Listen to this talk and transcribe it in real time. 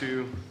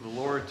To the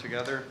Lord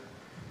together.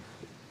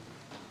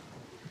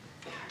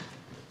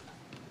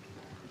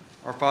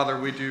 Our Father,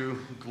 we do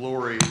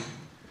glory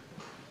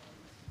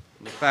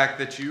in the fact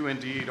that you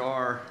indeed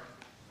are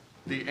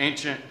the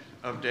Ancient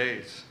of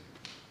Days.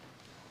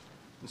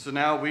 And so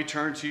now we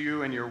turn to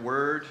you and your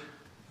word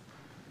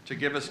to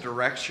give us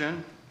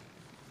direction,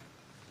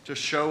 to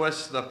show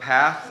us the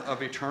path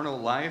of eternal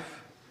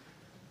life,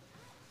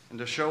 and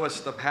to show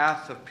us the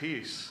path of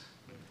peace.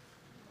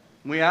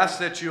 We ask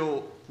that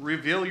you'll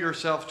reveal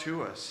yourself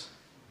to us,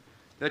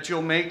 that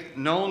you'll make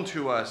known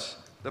to us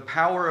the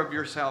power of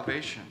your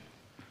salvation,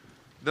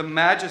 the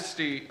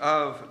majesty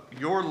of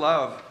your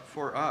love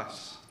for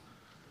us,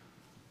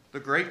 the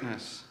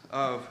greatness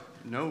of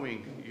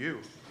knowing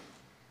you.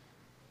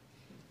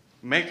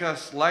 Make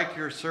us like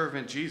your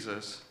servant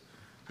Jesus,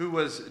 who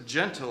was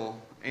gentle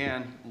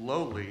and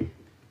lowly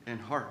in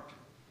heart.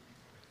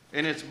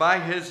 And it's by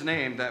his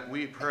name that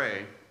we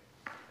pray,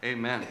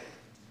 amen.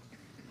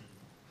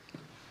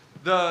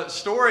 The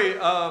story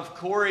of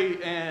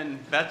Corrie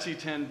and Betsy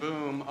ten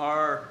Boom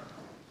are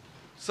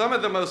some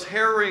of the most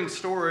harrowing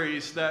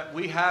stories that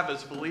we have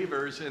as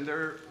believers, and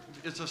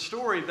it's a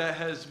story that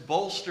has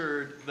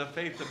bolstered the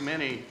faith of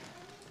many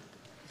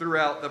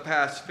throughout the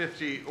past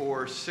 50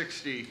 or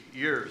 60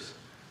 years.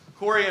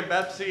 Corrie and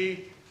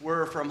Betsy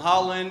were from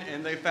Holland,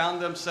 and they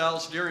found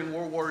themselves during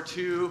World War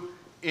II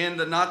in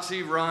the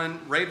Nazi-run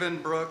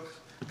Ravensbrück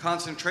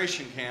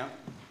concentration camp.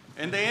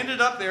 And they ended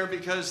up there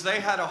because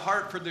they had a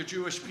heart for the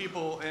Jewish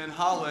people in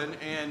Holland,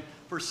 and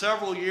for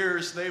several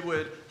years they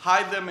would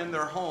hide them in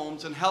their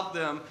homes and help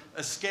them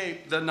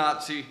escape the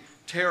Nazi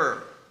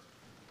terror.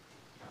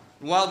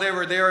 While they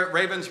were there at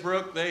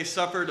Ravensbrück, they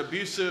suffered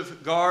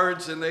abusive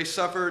guards and they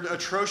suffered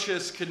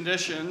atrocious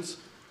conditions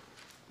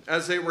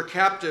as they were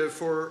captive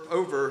for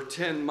over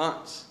 10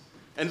 months.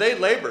 And they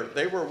labored.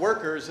 They were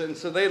workers, and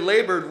so they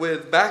labored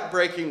with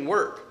backbreaking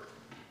work.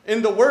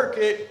 In the work,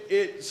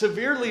 it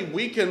severely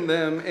weakened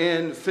them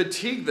and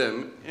fatigued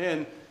them.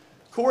 And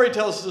Corrie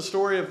tells the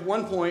story of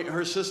one point,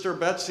 her sister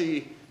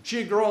Betsy, she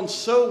had grown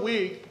so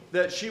weak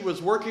that she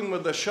was working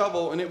with a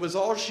shovel, and it was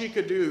all she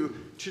could do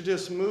to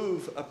just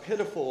move a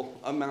pitiful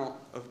amount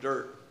of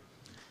dirt.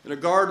 And a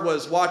guard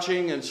was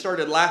watching and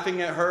started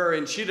laughing at her,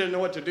 and she didn't know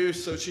what to do,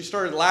 so she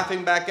started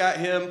laughing back at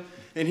him,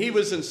 and he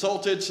was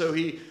insulted, so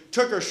he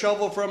took her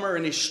shovel from her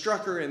and he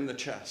struck her in the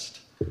chest.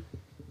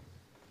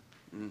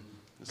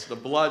 As the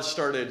blood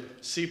started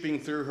seeping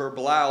through her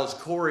blouse,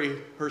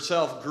 Corrie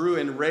herself grew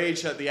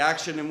enraged at the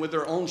action, and with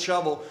her own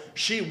shovel,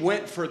 she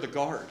went for the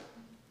guard.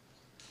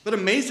 But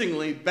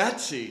amazingly,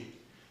 Betsy,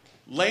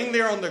 laying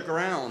there on the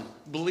ground,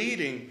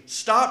 bleeding,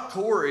 stopped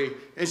Corrie,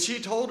 and she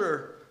told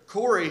her,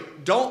 "Corrie,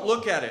 don't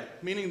look at it,"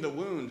 meaning the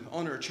wound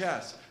on her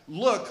chest.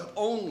 "Look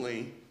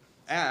only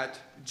at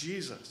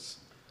Jesus.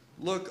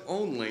 Look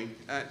only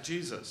at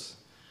Jesus."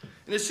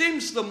 And it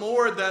seems the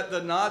more that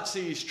the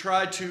Nazis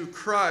tried to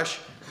crush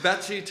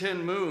Betsy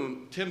ten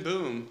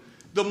Boom,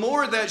 the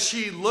more that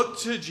she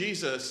looked to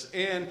Jesus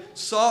and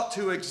sought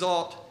to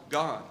exalt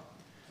God.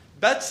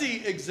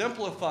 Betsy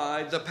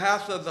exemplified the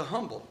path of the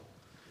humble,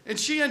 and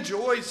she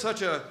enjoyed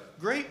such a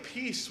great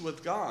peace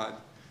with God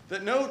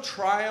that no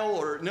trial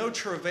or no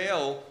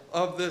travail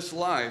of this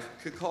life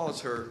could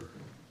cause her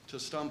to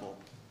stumble.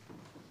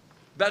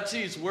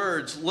 Betsy's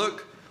words,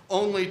 "Look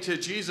only to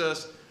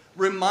Jesus,"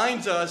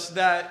 reminds us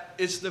that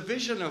it's the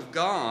vision of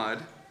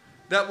God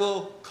that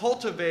will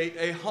cultivate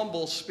a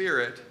humble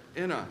spirit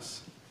in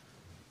us.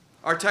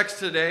 Our text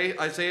today,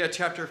 Isaiah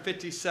chapter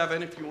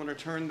 57, if you want to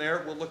turn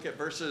there, we'll look at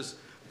verses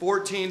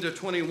 14 to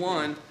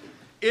 21,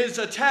 is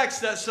a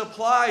text that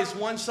supplies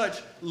one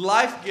such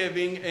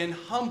life-giving and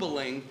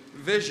humbling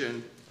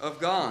vision of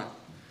God.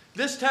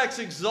 This text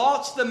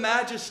exalts the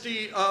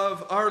majesty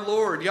of our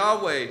Lord,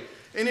 Yahweh,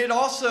 and it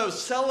also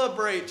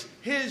celebrates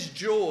his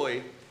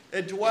joy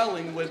at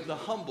dwelling with the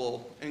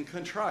humble and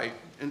contrite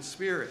in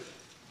spirit.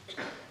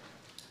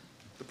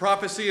 The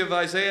prophecy of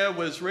Isaiah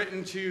was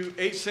written to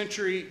 8th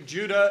century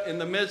Judah in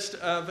the midst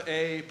of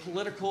a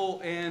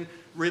political and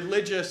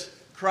religious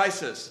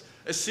crisis.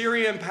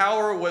 Assyrian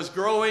power was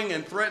growing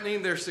and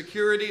threatening their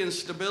security and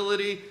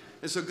stability.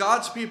 And so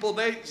God's people,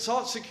 they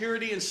sought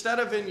security instead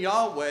of in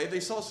Yahweh. They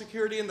sought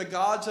security in the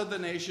gods of the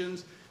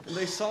nations, and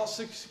they sought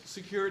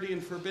security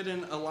in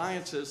forbidden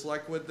alliances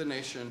like with the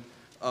nation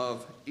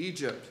of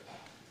Egypt.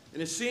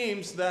 And it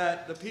seems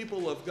that the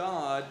people of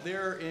God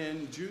there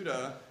in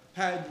Judah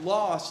had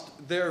lost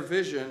their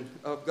vision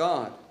of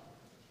God.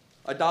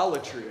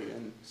 Idolatry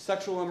and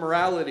sexual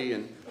immorality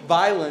and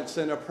violence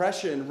and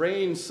oppression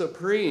reigned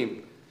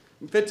supreme.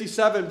 In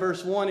 57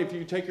 verse 1, if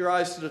you take your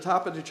eyes to the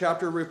top of the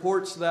chapter,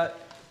 reports that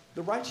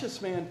the righteous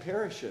man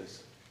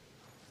perishes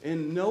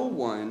and no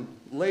one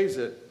lays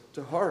it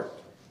to heart.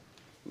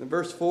 And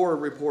verse 4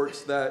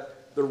 reports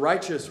that the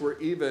righteous were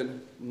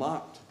even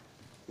mocked.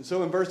 And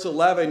so in verse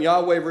 11,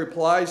 Yahweh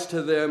replies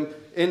to them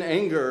in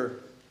anger,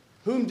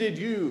 "Whom did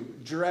you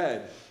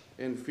dread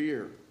and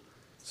fear,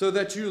 so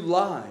that you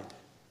lied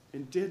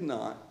and did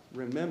not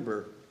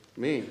remember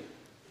me?"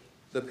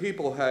 The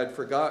people had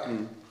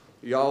forgotten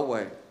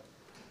Yahweh.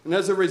 And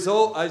as a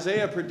result,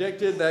 Isaiah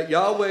predicted that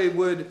Yahweh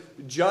would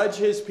judge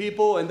his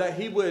people and that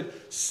he would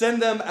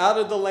send them out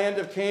of the land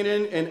of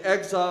Canaan and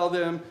exile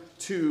them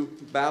to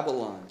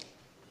Babylon.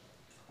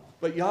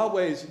 But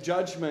Yahweh's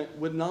judgment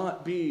would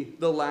not be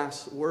the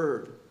last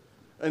word.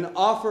 An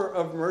offer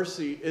of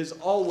mercy is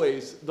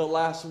always the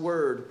last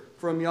word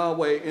from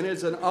Yahweh, and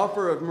it's an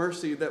offer of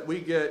mercy that we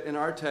get in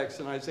our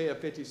text in Isaiah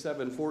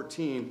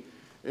 57:14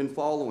 and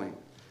following.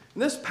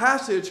 And this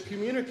passage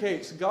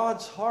communicates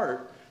God's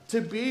heart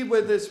to be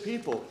with his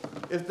people.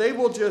 If they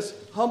will just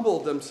humble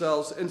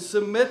themselves and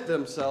submit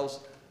themselves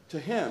to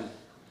him,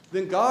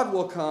 then God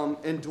will come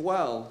and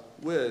dwell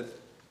with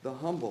the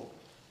humble.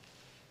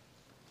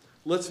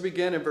 Let's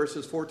begin in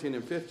verses 14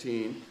 and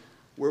 15,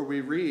 where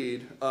we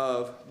read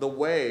of the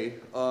way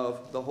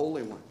of the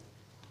Holy One.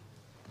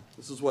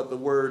 This is what the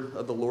word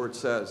of the Lord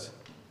says.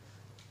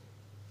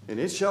 And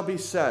it shall be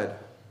said,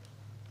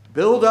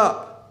 build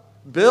up,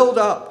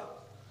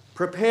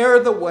 prepare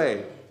the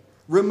way,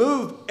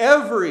 remove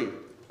every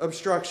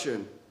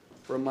obstruction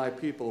from my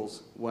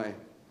people's way.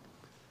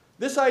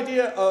 This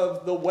idea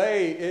of the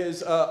way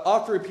is an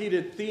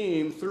oft-repeated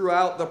theme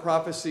throughout the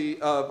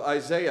prophecy of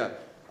Isaiah.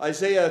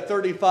 Isaiah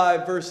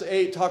 35 verse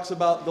 8 talks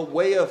about the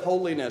way of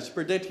holiness,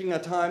 predicting a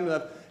time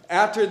of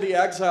after the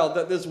exile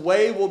that this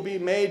way will be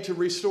made to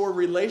restore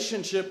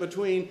relationship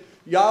between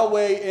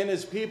Yahweh and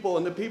his people,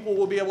 and the people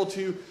will be able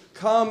to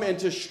come and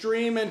to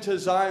stream into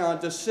Zion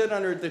to sit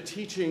under the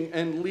teaching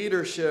and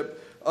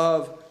leadership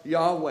of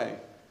Yahweh.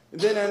 And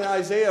then in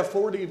Isaiah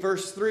 40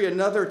 verse 3,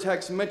 another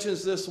text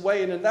mentions this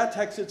way, and in that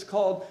text it's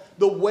called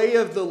the way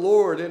of the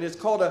Lord, and it's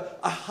called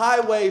a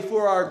highway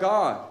for our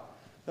God.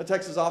 That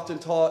text is often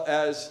taught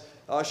as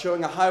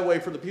showing a highway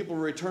for the people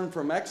to return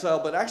from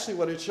exile, but actually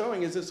what it's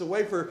showing is it's a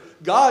way for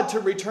God to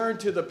return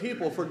to the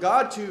people, for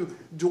God to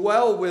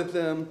dwell with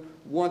them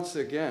once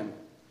again.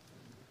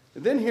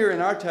 And then here in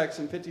our text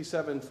in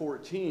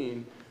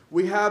 57:14,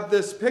 we have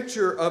this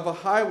picture of a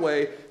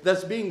highway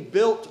that's being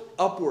built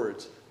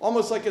upwards,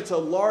 almost like it's a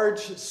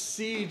large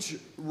siege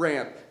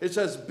ramp. It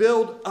says,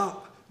 build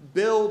up,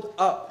 build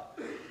up.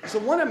 So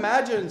one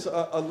imagines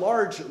a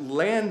large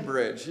land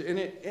bridge, and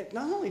it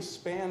not only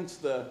spans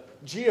the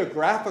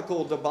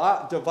geographical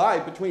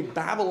divide between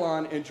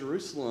Babylon and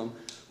Jerusalem,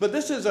 but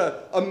this is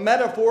a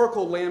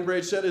metaphorical land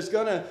bridge that is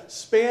going to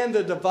span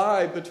the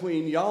divide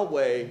between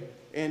Yahweh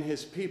and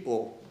his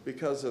people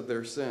because of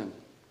their sin.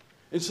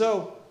 And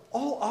so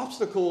all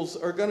obstacles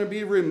are going to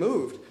be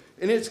removed.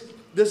 And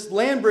this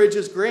land bridge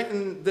is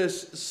granting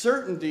this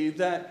certainty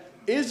that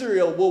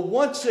Israel will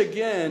once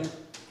again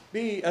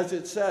be, as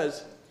it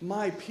says,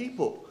 my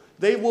people.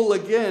 They will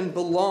again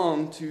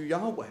belong to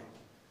Yahweh.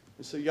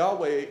 And so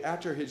Yahweh,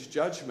 after his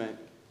judgment,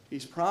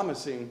 he's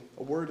promising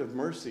a word of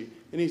mercy.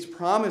 And he's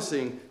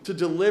promising to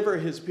deliver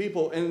his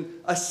people in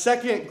a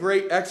second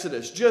great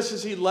exodus. Just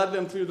as he led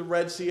them through the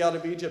Red Sea out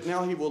of Egypt,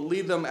 now he will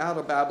lead them out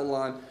of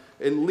Babylon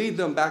and lead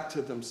them back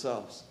to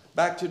themselves,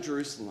 back to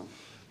Jerusalem.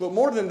 But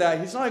more than that,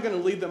 he's not going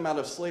to lead them out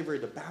of slavery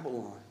to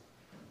Babylon,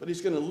 but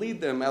he's going to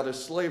lead them out of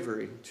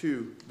slavery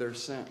to their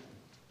sin.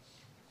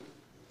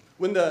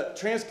 When the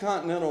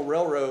Transcontinental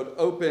Railroad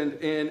opened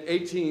in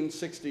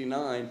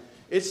 1869,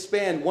 it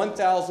spanned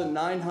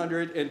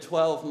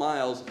 1,912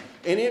 miles,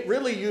 and it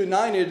really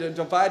united a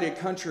divided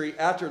country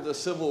after the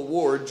Civil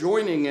War,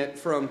 joining it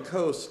from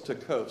coast to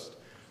coast.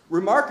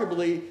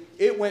 Remarkably,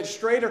 it went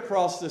straight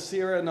across the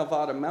Sierra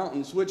Nevada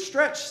mountains, which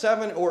stretched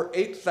 7,000 or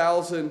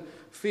 8,000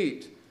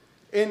 feet.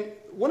 And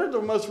one of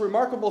the most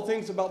remarkable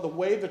things about the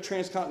way the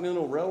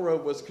Transcontinental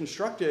Railroad was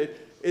constructed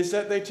is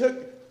that they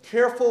took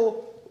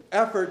careful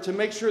effort to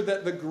make sure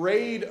that the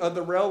grade of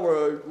the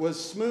railroad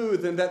was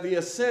smooth and that the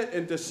ascent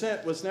and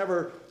descent was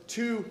never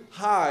too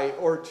high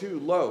or too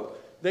low.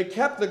 They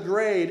kept the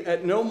grade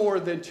at no more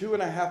than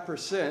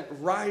 2.5%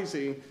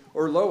 rising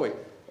or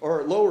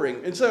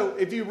lowering. And so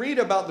if you read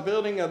about the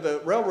building of the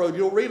railroad,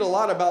 you'll read a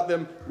lot about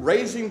them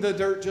raising the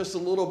dirt just a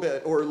little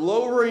bit or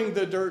lowering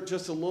the dirt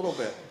just a little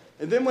bit.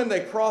 And then when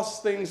they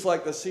crossed things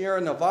like the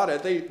Sierra Nevada,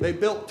 they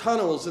built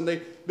tunnels and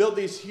they built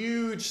these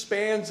huge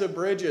spans of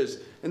bridges.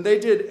 And they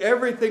did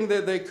everything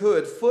that they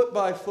could, foot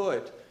by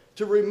foot,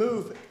 to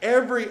remove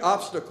every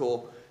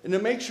obstacle and to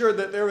make sure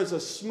that there was a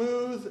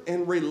smooth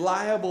and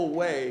reliable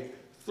way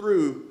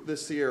through the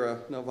Sierra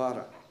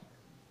Nevada.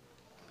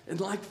 In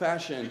like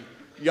fashion,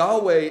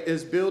 Yahweh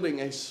is building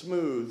a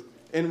smooth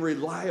and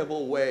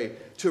reliable way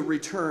to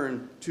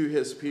return to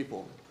his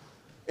people.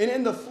 And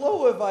in the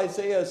flow of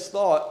Isaiah's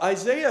thought,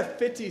 Isaiah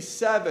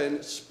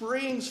 57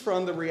 springs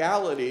from the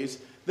realities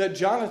that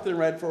Jonathan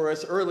read for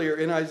us earlier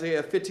in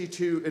Isaiah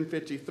 52 and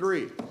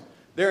 53.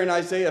 There in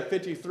Isaiah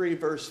 53,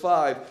 verse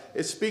 5,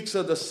 it speaks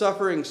of the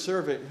suffering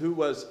servant who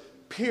was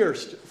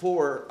pierced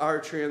for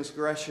our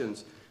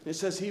transgressions. It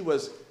says he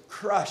was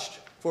crushed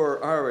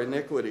for our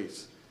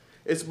iniquities.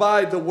 It's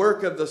by the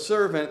work of the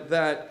servant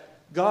that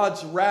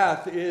God's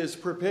wrath is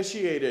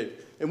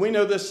propitiated. And we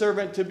know this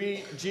servant to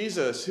be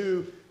Jesus,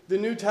 who the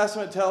New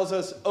Testament tells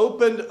us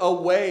opened a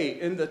way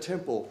in the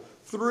temple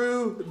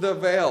through the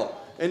veil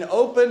and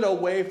opened a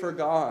way for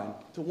God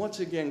to once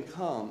again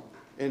come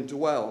and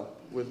dwell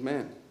with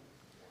men.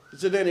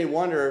 Is it any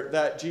wonder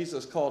that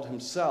Jesus called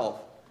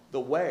himself the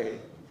way,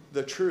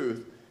 the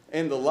truth,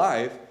 and the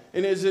life?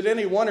 And is it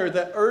any wonder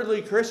that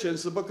early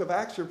Christians, the book of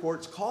Acts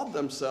reports, called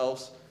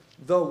themselves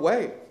the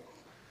way?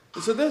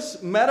 And so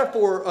this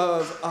metaphor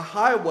of a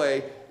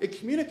highway, it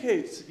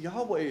communicates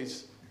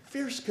Yahweh's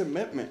fierce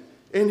commitment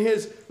and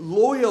his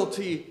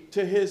loyalty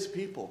to his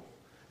people.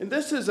 And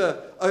this is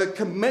a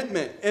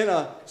commitment and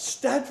a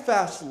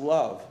steadfast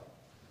love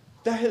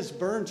that has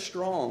burned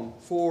strong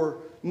for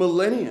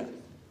millennia.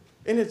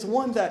 And it's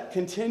one that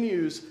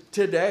continues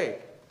today.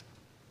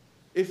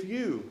 If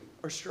you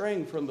are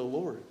straying from the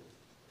Lord,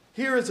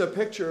 here is a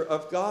picture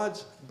of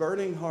God's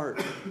burning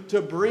heart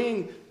to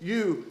bring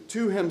you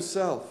to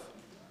himself.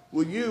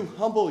 Will you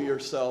humble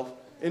yourself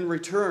and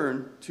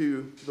return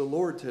to the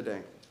Lord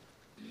today?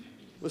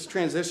 Let's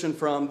transition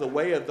from the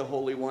way of the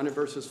Holy One in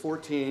verses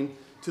 14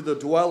 to the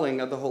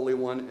dwelling of the Holy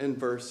One in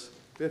verse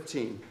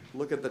 15.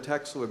 Look at the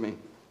text with me.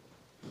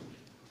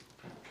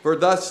 For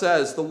thus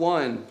says the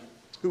one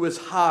who is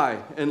high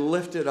and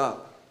lifted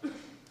up,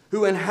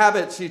 who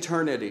inhabits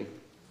eternity,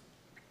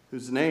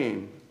 whose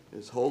name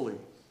is holy.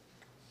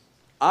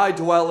 I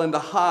dwell in the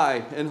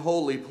high and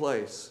holy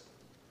place,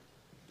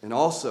 and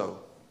also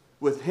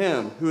with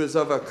him who is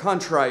of a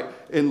contrite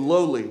and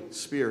lowly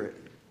spirit,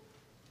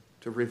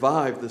 to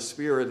revive the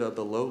spirit of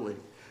the lowly,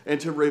 and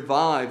to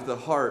revive the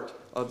heart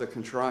of the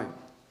contrite.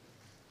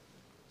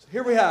 So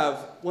here we have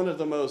one of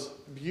the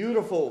most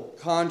beautiful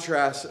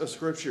contrasts of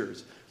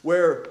scriptures,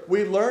 where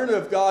we learn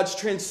of God's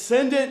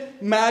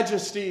transcendent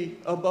majesty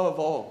above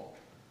all.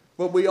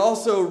 But we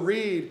also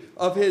read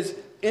of his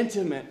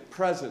intimate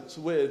presence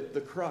with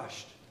the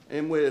crushed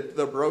and with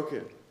the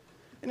broken.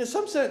 And in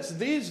some sense,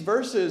 these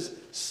verses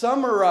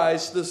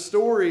summarize the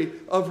story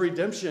of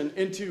redemption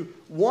into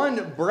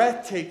one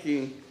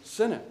breathtaking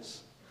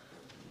sentence.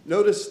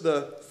 Notice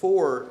the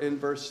for in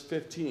verse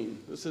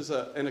 15. This is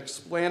an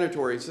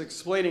explanatory. It's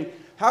explaining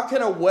how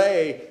can a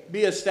way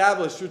be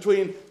established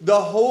between the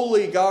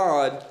holy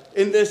God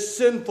and this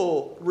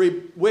sinful,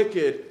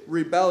 wicked,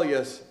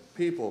 rebellious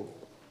people.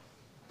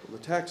 Well,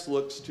 the text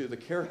looks to the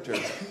character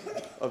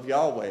of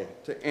Yahweh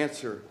to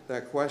answer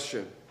that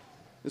question.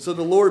 And so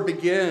the Lord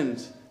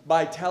begins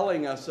by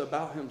telling us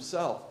about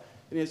himself.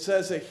 And it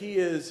says that he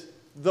is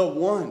the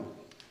one.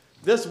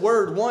 This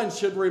word one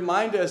should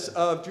remind us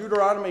of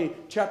Deuteronomy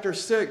chapter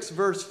 6,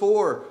 verse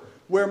 4,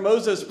 where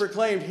Moses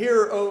proclaimed,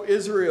 "Hear, O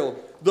Israel,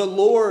 the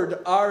Lord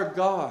our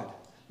God,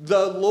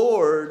 the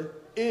Lord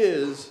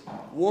is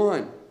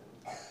one.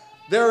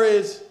 There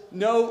is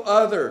no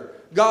other.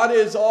 God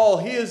is all.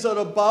 He is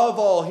above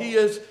all. He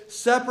is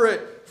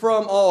separate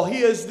from all.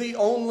 He is the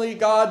only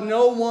God.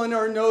 No one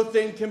or no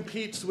thing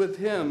competes with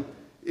him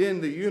in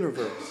the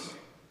universe."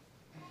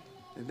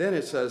 And then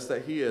it says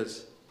that he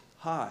is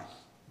high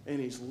and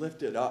he's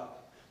lifted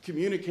up,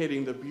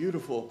 communicating the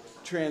beautiful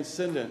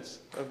transcendence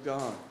of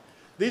God.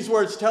 These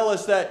words tell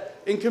us that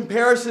in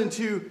comparison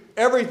to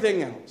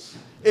everything else,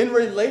 in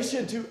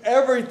relation to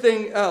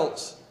everything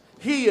else,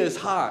 he is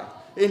high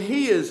and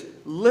he is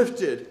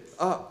lifted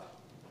up.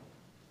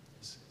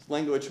 This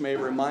language may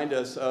remind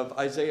us of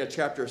Isaiah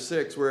chapter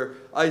 6, where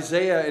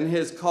Isaiah in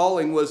his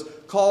calling was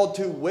called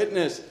to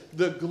witness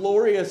the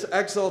glorious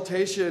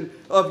exaltation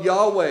of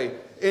Yahweh.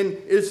 And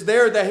it's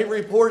there that he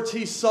reports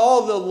he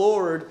saw the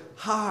Lord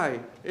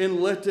high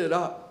and lifted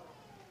up.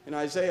 And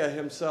Isaiah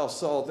himself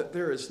saw that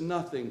there is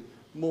nothing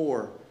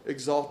more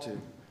exalted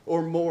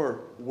or more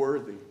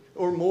worthy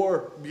or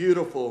more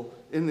beautiful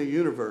in the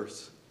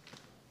universe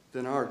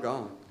than our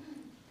God.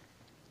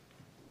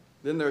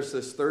 Then there's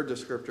this third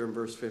descriptor in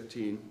verse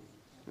 15.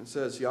 It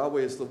says Yahweh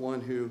is the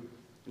one who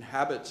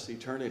inhabits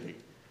eternity.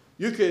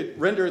 You could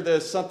render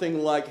this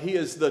something like he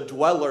is the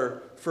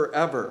dweller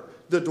forever.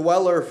 The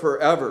dweller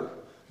forever.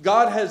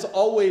 God has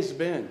always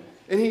been,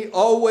 and he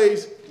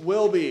always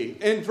will be.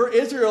 And for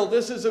Israel,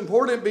 this is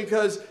important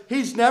because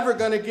he's never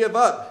going to give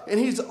up. And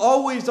he's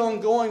always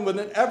ongoing with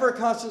an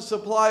ever-constant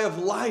supply of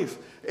life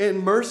and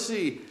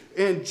mercy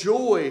and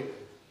joy.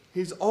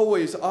 He's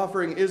always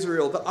offering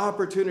Israel the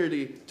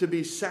opportunity to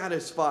be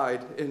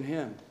satisfied in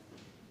him.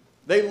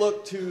 They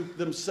look to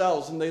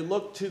themselves and they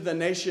look to the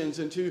nations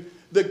and to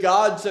the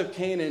gods of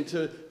Canaan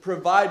to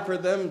provide for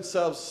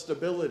themselves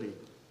stability.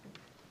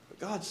 But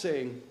God's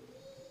saying,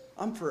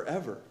 I'm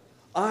forever.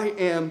 I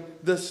am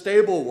the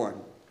stable one.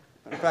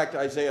 In fact,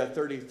 Isaiah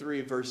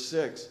 33, verse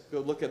 6, go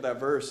look at that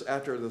verse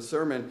after the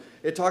sermon.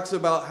 It talks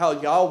about how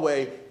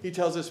Yahweh, he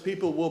tells his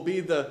people, will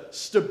be the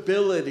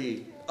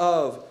stability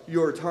of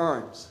your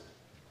times.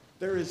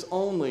 There is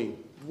only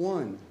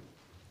one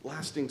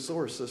lasting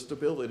source of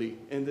stability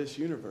in this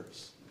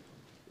universe.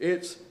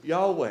 It's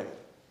Yahweh,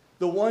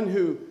 the one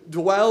who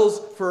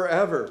dwells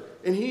forever,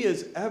 and he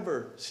is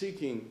ever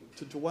seeking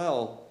to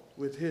dwell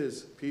with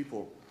his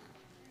people.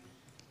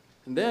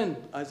 And then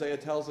Isaiah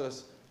tells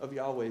us of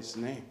Yahweh's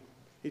name.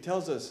 He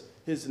tells us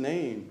his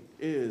name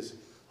is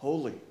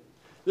holy.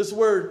 This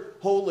word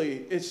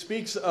holy, it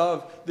speaks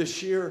of the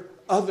sheer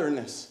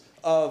otherness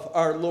of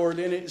our Lord,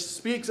 and it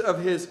speaks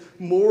of his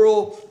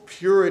moral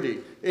purity,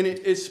 and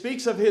it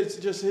speaks of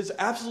his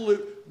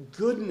absolute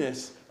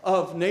goodness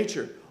of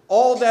nature.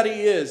 All that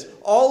he is,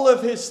 all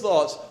of his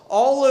thoughts,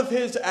 all of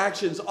his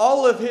actions,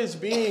 all of his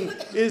being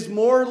is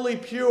morally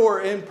pure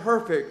and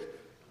perfect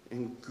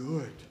and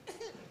good.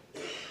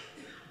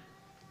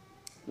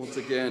 Once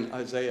again,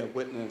 Isaiah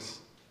witnessed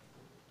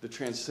the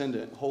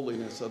transcendent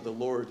holiness of the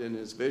Lord in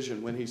his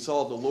vision. When he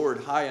saw the Lord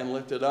high and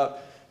lifted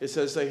up, it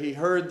says that he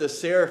heard the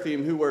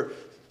seraphim who were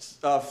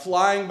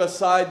flying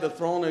beside the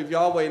throne of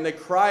Yahweh, and they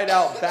cried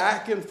out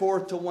back and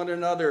forth to one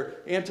another,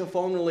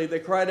 antiphonally. They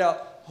cried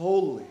out,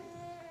 "Holy,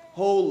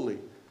 holy,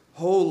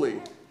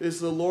 holy is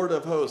the Lord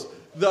of hosts.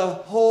 The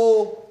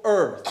whole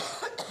earth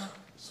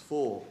is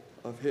full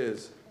of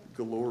his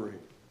glory."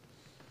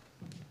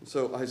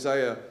 So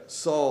Isaiah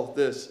saw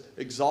this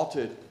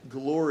exalted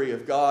glory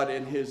of God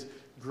and his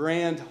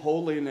grand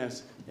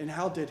holiness. And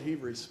how did he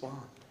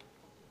respond?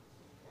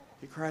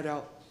 He cried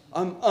out,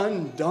 "I'm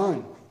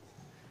undone."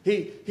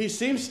 He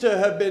seems to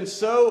have been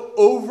so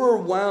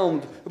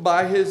overwhelmed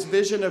by his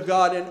vision of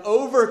God and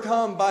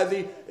overcome by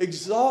the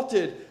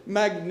exalted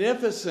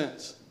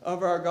magnificence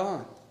of our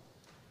God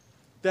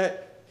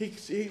that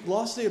he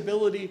lost the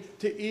ability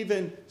to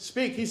even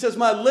speak. He says,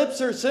 "My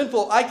lips are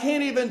sinful. I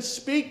can't even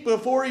speak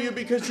before you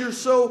because you're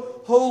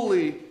so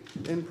holy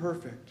and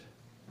perfect."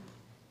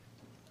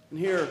 And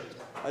here,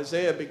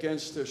 Isaiah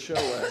begins to show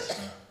us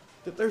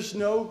that there's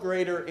no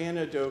greater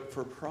antidote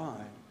for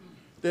pride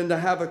than to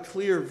have a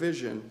clear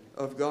vision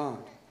of God.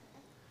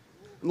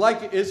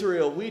 Like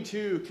Israel, we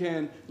too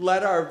can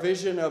let our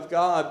vision of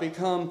God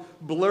become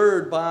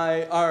blurred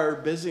by our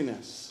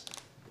busyness,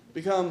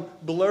 become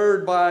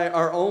blurred by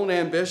our own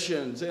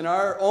ambitions and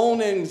our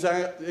own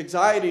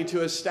anxiety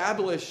to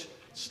establish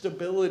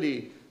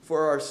stability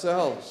for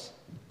ourselves,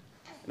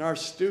 and our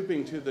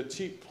stooping to the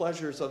cheap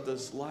pleasures of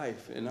this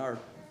life and our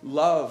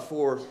love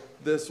for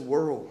this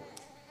world.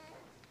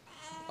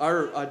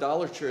 Our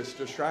idolatrous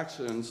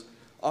distractions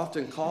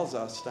often cause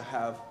us to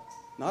have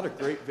not a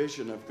great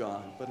vision of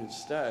God, but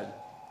instead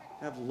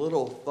have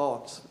little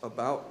thoughts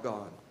about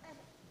God.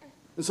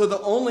 And so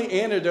the only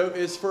antidote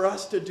is for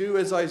us to do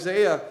as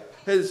Isaiah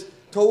has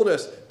told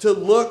us, to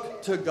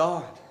look to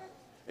God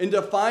and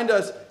to find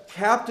us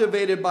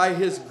captivated by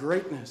his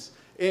greatness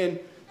and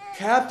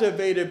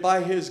captivated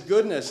by his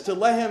goodness, to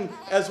let him,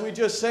 as we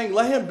just sang,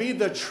 let him be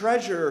the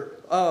treasure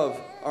of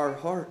our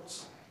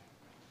hearts.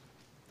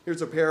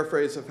 Here's a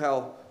paraphrase of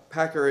how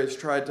Packer has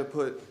tried to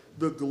put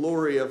the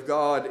glory of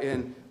God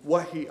in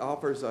what he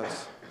offers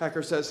us.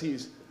 Packer says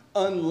he's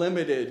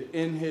unlimited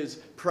in his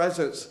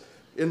presence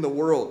in the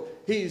world.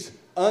 He's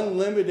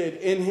unlimited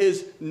in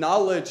his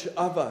knowledge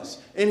of us.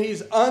 And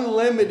he's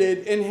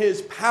unlimited in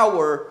his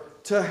power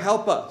to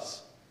help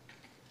us.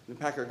 And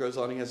Packer goes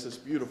on, he has this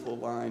beautiful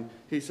line.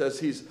 He says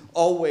he's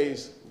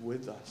always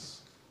with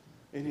us.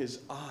 And his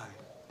eye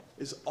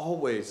is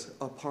always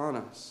upon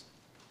us.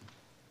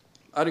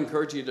 I'd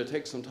encourage you to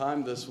take some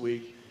time this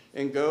week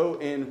and go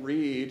and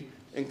read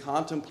and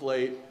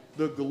contemplate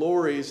the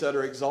glories that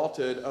are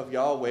exalted of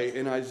Yahweh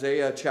in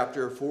Isaiah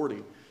chapter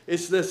 40.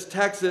 It's this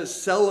text that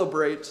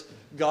celebrates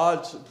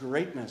God's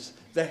greatness,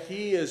 that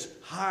he is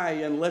high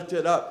and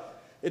lifted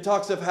up. It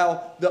talks of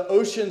how the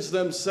oceans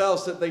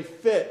themselves, that they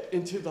fit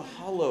into the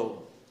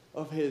hollow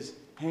of his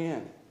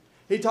hand.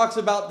 He talks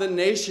about the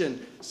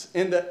nation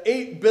and the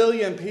 8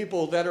 billion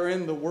people that are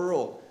in the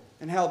world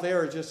and how they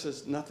are just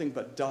as nothing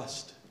but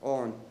dust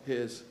on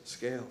his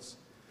scales.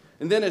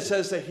 And then it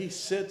says that he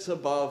sits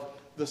above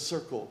the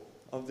circle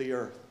of the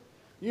earth.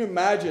 Can you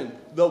imagine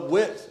the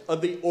width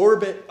of the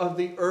orbit of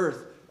the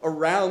earth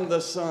around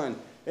the sun?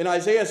 And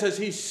Isaiah says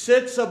he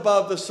sits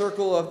above the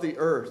circle of the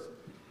earth.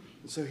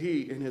 And so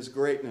he, in his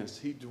greatness,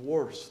 he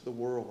dwarfs the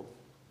world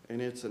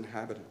and its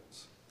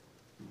inhabitants.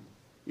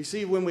 You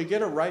see, when we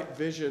get a right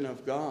vision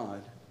of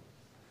God,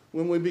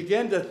 when we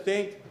begin to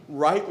think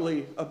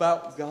rightly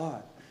about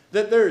God,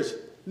 that there's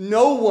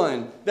no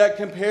one that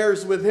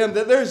compares with him,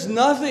 that there's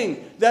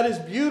nothing that is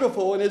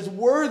beautiful and is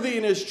worthy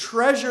and is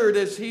treasured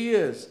as he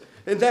is,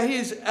 and that he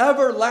is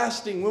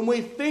everlasting. When we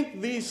think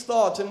these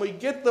thoughts and we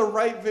get the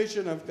right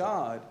vision of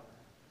God,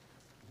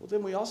 well,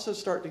 then we also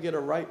start to get a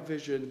right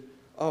vision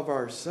of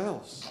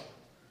ourselves.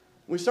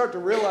 We start to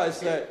realize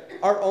that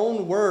our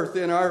own worth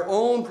and our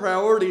own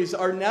priorities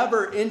are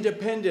never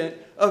independent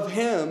of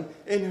him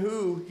and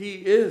who he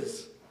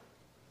is.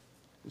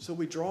 And so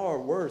we draw our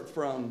worth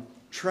from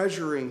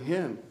treasuring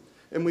him.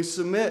 And we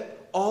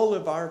submit all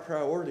of our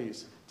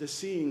priorities to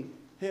seeing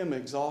him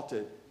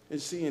exalted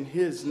and seeing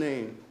his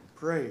name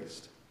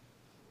praised.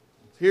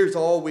 Here's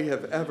all we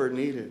have ever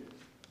needed.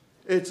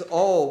 It's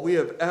all we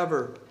have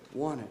ever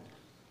wanted.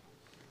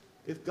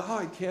 If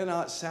God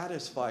cannot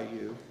satisfy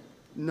you,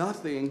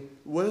 nothing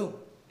will.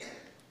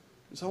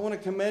 And so I want to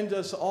commend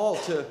us all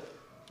to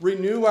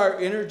renew our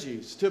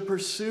energies, to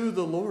pursue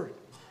the Lord,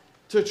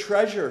 to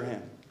treasure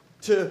him,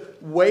 to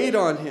wait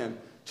on him,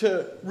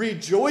 to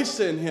rejoice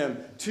in him,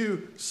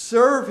 to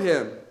serve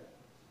him.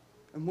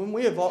 And when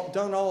we have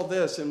done all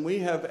this and we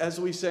have, as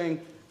we sang,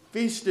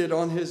 feasted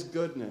on his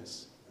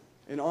goodness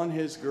and on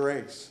his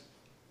grace,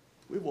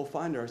 we will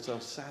find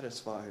ourselves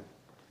satisfied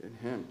in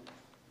him.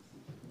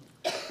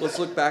 Let's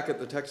look back at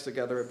the text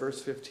together at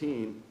verse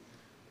 15.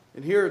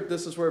 And here,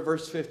 this is where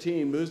verse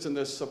 15 moves in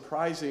this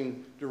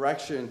surprising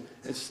direction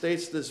and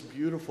states this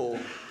beautiful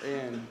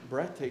and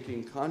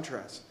breathtaking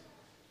contrast.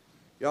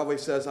 Yahweh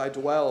says, I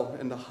dwell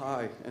in the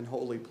high and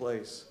holy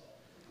place,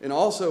 and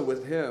also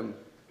with him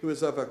who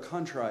is of a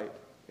contrite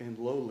and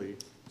lowly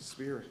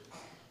spirit.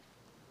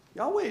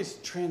 Yahweh's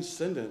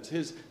transcendence,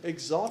 his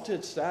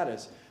exalted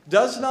status,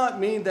 does not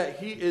mean that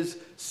he is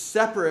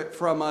separate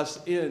from us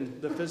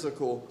in the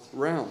physical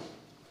realm.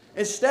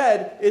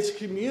 Instead, it's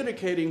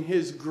communicating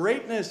his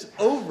greatness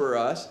over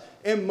us,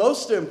 and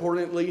most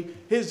importantly,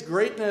 his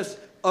greatness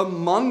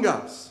among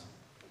us.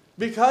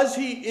 Because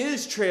he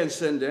is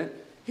transcendent,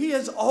 he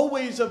is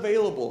always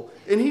available,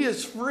 and he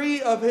is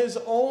free of his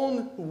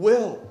own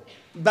will,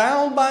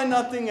 bound by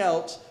nothing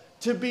else,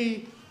 to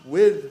be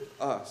with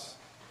us.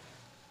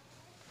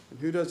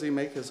 And who does he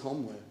make his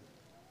home with?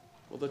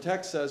 Well, the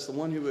text says the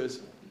one who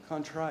is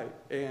contrite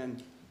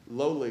and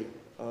lowly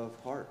of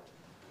heart.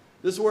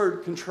 This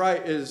word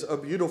contrite is a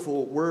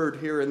beautiful word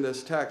here in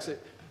this text.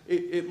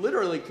 It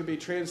literally could be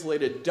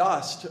translated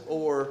dust,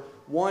 or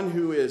one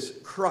who is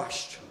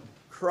crushed.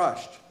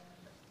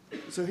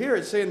 So here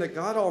it's saying that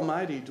God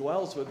Almighty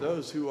dwells with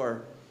those who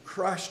are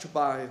crushed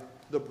by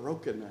the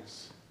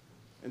brokenness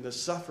and the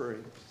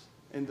sufferings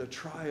and the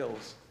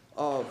trials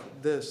of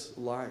this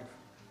life.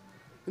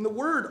 And the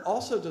word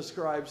also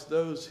describes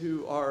those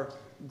who are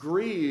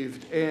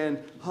grieved and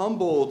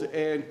humbled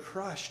and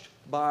crushed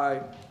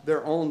by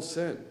their own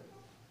sin.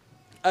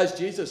 As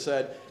Jesus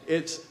said,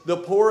 it's the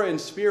poor in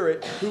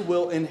spirit who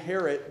will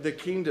inherit the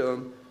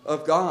kingdom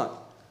of God.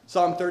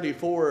 Psalm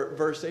 34,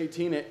 verse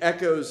 18, it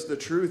echoes the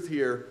truth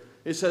here.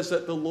 It says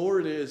that the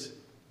Lord is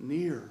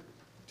near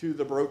to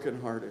the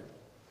brokenhearted,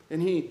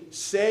 and he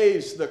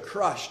saves the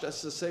crushed.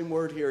 That's the same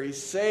word here. He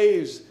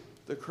saves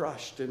the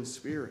crushed in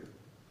spirit.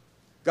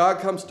 God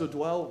comes to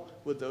dwell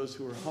with those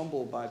who are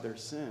humbled by their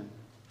sin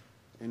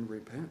and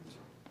repent.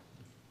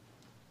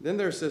 Then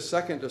there's this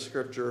second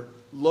descriptor,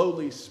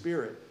 lowly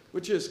spirit,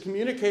 which is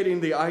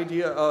communicating the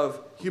idea of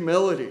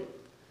humility.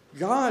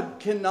 God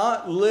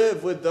cannot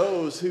live with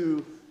those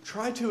who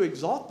try to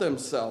exalt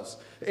themselves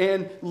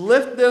and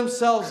lift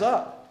themselves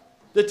up.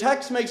 The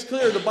text makes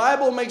clear, the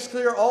Bible makes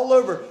clear all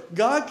over,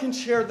 God can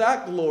share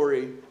that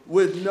glory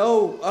with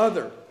no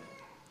other.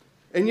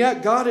 And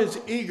yet God is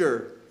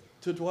eager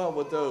to dwell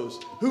with those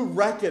who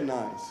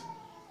recognize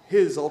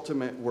his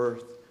ultimate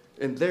worth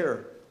and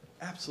their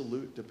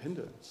absolute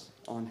dependence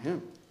on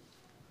him.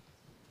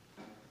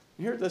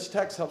 Here, this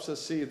text helps us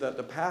see that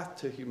the path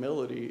to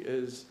humility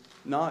is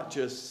not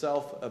just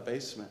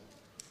self-abasement.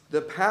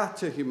 The path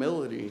to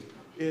humility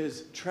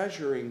is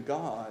treasuring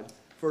God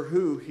for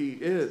who he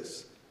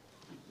is.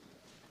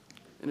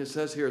 And it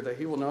says here that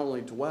he will not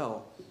only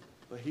dwell,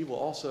 but he will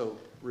also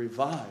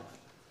revive.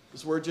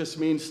 This word just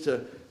means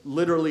to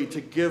literally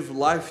to give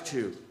life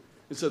to.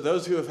 And so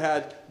those who have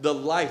had the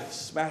life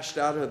smashed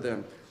out of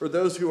them, or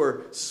those who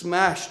are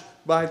smashed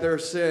by their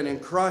sin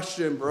and crushed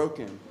and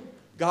broken,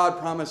 God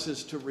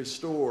promises to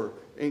restore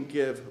and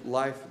give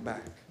life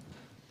back.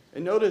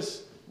 And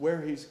notice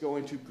where he's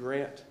going to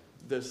grant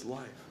this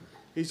life.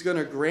 He's going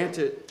to grant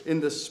it in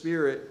the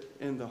spirit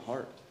and the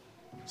heart.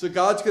 So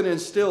God's going to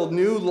instill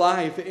new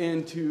life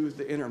into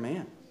the inner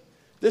man.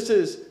 This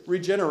is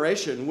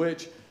regeneration,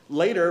 which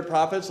later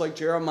prophets like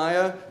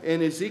Jeremiah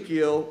and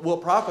Ezekiel will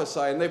prophesy.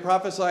 And they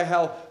prophesy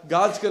how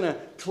God's going to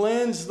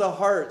cleanse the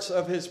hearts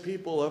of his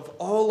people of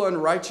all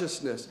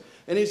unrighteousness.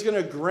 And he's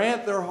going to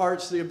grant their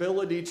hearts the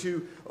ability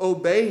to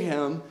obey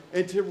him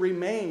and to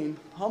remain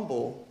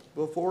humble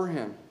before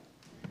him.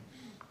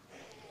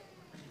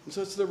 And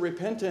so it's the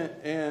repentant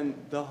and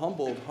the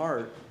humbled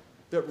heart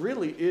that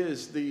really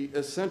is the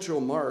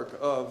essential mark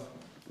of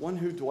one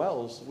who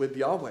dwells with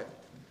Yahweh.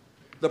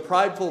 The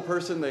prideful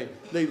person,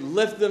 they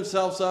lift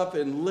themselves up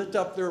and lift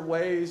up their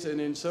ways,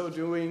 and in so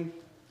doing,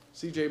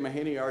 C.J.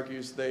 Mahaney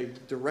argues they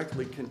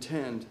directly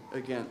contend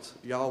against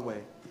Yahweh.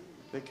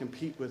 They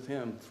compete with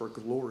him for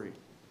glory.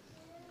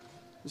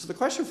 And so the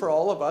question for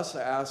all of us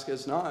to ask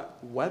is not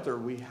whether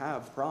we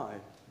have pride,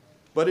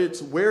 but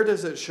it's where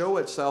does it show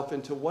itself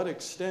and to what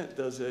extent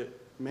does it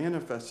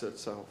manifest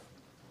itself?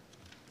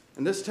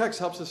 And this text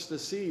helps us to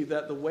see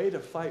that the way to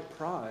fight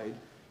pride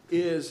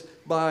is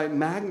by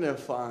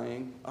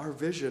magnifying our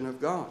vision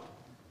of God.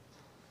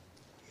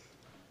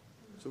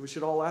 So we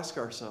should all ask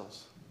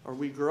ourselves, are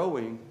we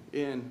growing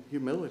in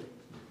humility?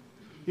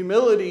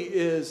 Humility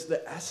is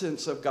the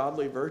essence of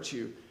godly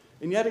virtue,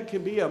 and yet it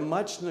can be a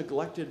much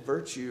neglected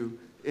virtue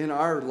in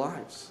our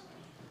lives.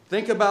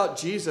 Think about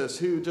Jesus,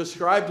 who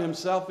described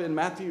himself in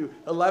Matthew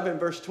 11,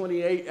 verse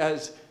 28,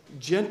 as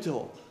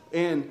gentle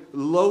and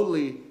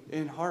lowly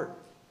in heart.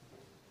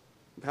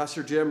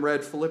 Pastor Jim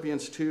read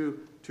Philippians 2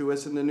 to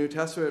us in the New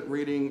Testament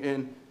reading,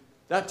 and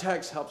that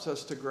text helps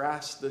us to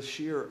grasp the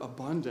sheer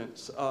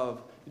abundance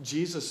of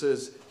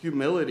Jesus'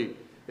 humility.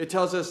 It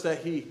tells us that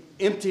he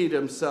emptied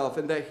himself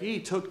and that he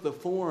took the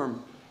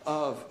form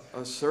of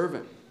a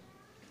servant.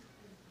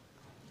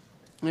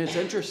 And it's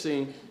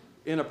interesting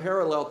in a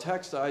parallel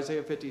text to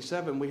Isaiah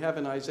 57, we have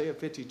in Isaiah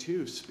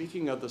 52,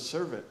 speaking of the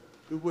servant,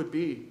 who would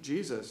be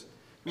Jesus,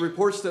 it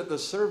reports that the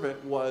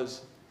servant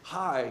was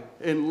high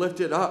and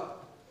lifted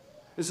up.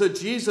 And so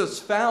Jesus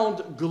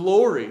found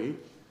glory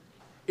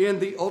in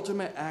the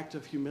ultimate act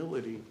of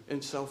humility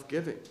and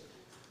self-giving.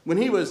 When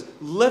he was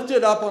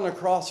lifted up on a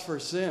cross for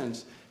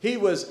sins, he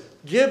was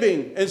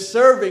giving and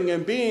serving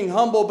and being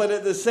humble, but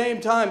at the same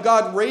time,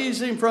 God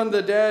raised him from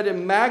the dead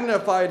and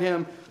magnified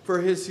him for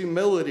his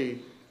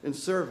humility and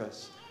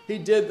service. He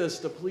did this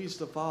to please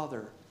the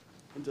Father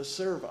and to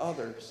serve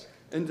others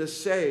and to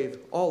save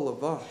all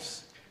of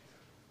us.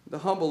 The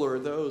humble are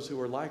those who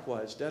are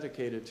likewise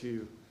dedicated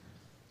to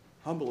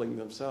humbling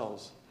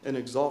themselves and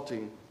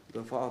exalting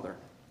the Father.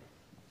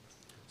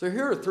 So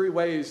here are 3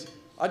 ways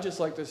I'd just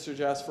like to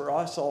suggest for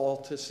us all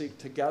to seek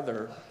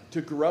together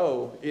to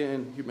grow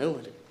in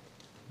humility.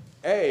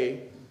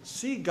 A,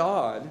 see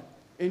God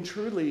and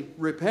truly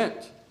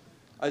repent.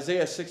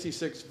 Isaiah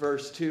 66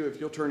 verse 2, if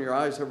you'll turn your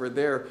eyes over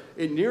there,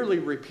 it nearly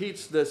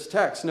repeats this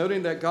text,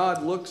 noting that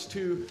God looks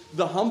to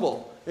the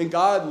humble and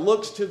God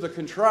looks to the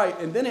contrite.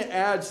 And then it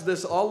adds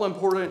this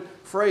all-important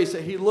phrase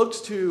that he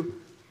looks to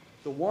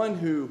the one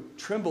who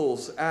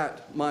trembles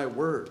at my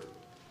word.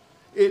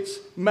 It's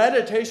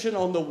meditation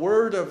on the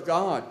word of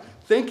God,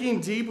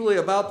 thinking deeply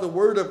about the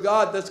word of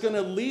God that's going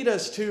to lead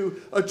us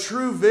to a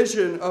true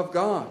vision of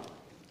God.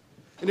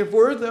 And if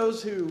we're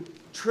those who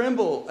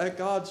tremble at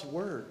God's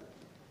word,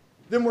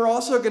 then we're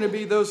also going to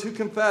be those who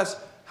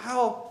confess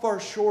how far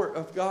short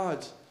of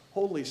God's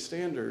holy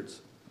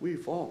standards we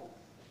fall.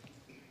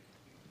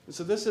 And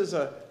so this is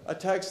a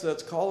text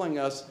that's calling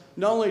us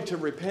not only to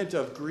repent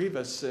of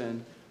grievous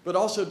sin, but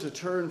also to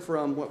turn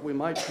from what we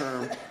might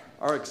term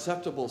our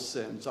acceptable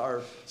sins,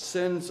 our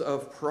sins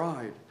of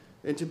pride,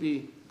 and to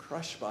be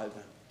crushed by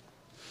them.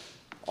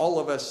 All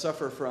of us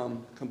suffer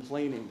from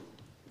complaining,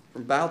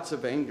 from bouts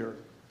of anger,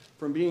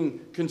 from being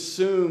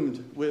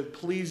consumed with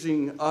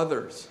pleasing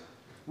others,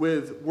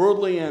 with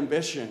worldly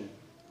ambition,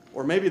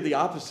 or maybe the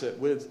opposite,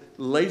 with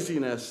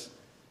laziness,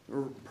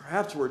 or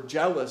perhaps we're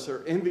jealous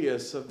or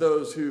envious of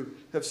those who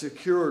have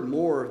secured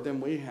more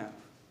than we have.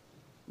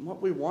 And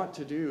what we want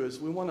to do is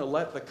we want to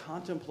let the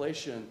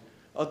contemplation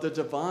of the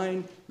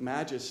divine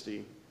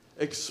majesty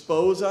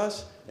expose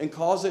us and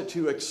cause it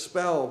to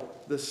expel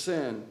the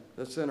sin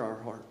that's in our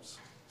hearts.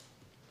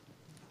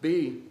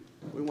 B,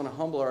 we want to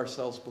humble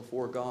ourselves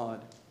before God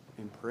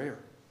in prayer.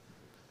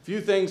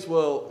 Few things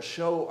will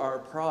show our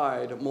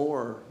pride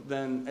more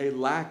than a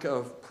lack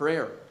of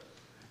prayer.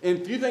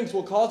 And few things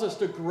will cause us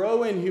to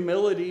grow in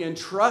humility and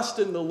trust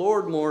in the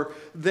Lord more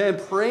than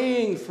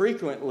praying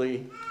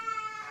frequently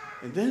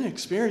and then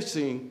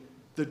experiencing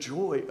the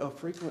joy of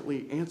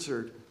frequently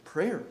answered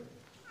prayer.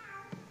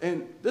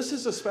 And this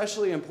is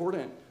especially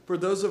important for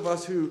those of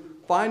us who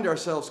find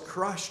ourselves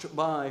crushed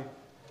by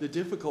the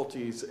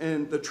difficulties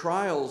and the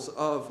trials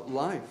of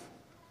life.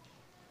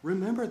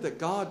 Remember that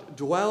God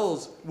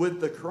dwells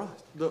with the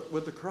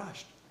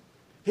crushed.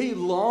 He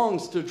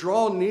longs to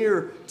draw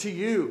near to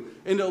you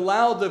and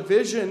allow the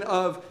vision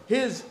of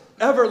his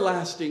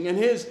everlasting and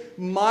his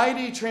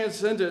mighty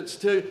transcendence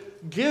to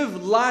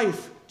give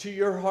life to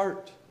your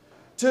heart,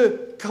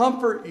 to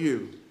comfort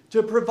you,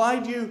 to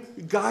provide you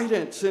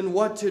guidance in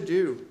what to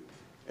do,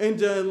 and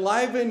to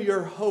enliven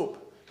your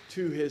hope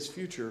to his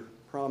future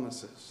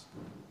promises.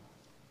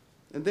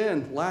 And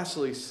then,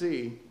 lastly,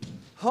 C,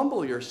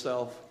 humble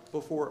yourself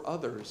before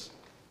others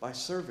by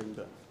serving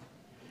them.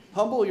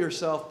 Humble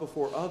yourself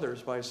before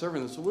others by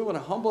serving them. So we want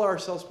to humble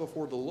ourselves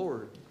before the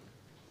Lord.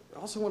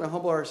 We also want to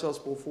humble ourselves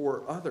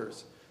before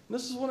others. And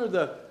this is one of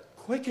the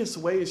quickest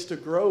ways to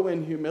grow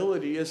in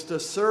humility, is to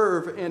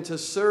serve and to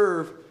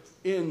serve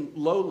in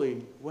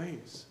lowly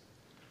ways.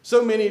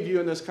 So many of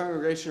you in this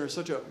congregation are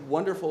such a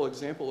wonderful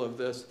example of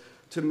this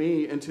to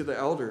me and to the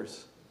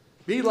elders.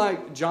 Be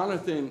like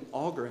Jonathan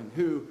Algren,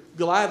 who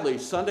gladly,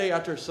 Sunday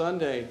after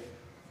Sunday,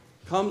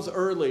 comes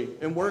early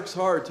and works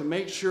hard to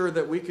make sure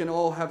that we can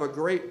all have a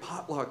great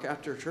potluck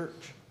after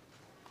church.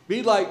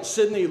 Be like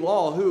Sydney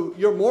Law, who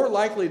you're more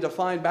likely to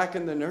find back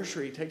in the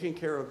nursery taking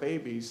care of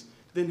babies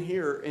than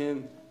here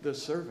in the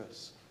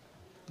service.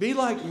 Be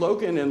like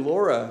Logan and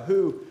Laura,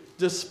 who,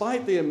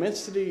 despite the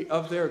immensity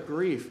of their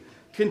grief,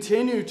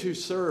 continue to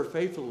serve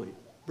faithfully,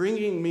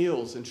 bringing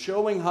meals and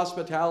showing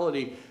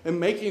hospitality and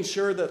making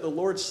sure that the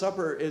Lord's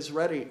Supper is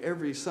ready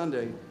every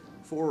Sunday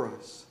for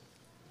us.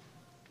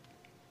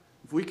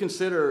 If we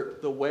consider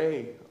the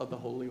way of the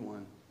Holy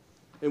One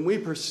and we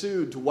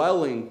pursue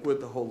dwelling with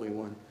the Holy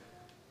One,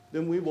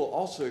 then we will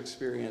also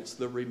experience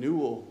the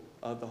renewal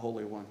of the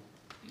Holy One.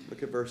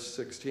 Look at verse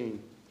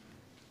 16.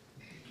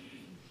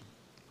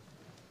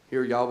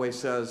 Here Yahweh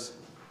says,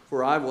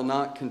 "For I will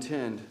not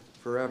contend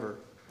forever,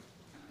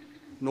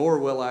 nor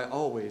will I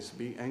always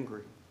be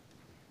angry.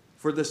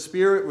 For the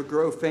spirit would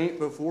grow faint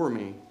before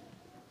me,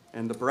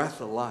 and the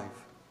breath of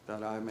life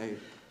that I made."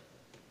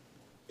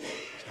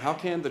 How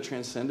can the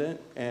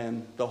transcendent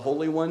and the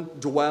Holy One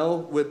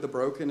dwell with the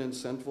broken and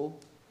sinful?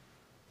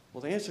 Well,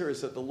 the answer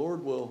is that the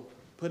Lord will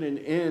put an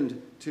end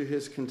to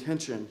his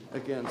contention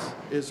against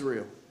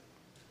Israel.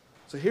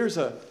 So here's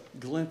a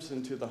glimpse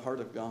into the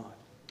heart of God.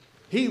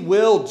 He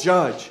will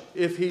judge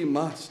if he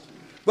must.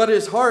 But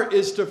his heart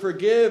is to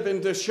forgive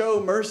and to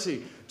show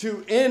mercy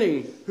to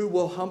any who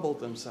will humble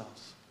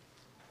themselves.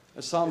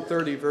 As Psalm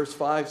 30 verse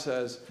 5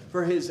 says,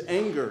 for his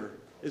anger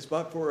is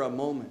but for a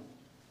moment,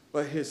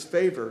 but his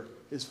favor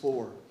is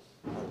for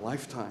a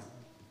lifetime.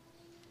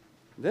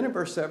 Then in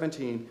verse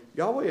 17,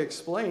 Yahweh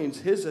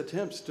explains his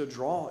attempts to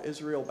draw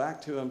Israel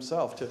back to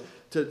himself,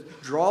 to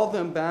draw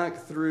them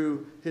back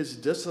through his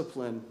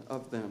discipline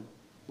of them.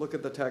 Look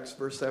at the text,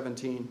 verse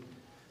 17.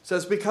 It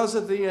says, because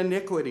of the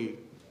iniquity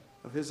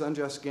of his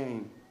unjust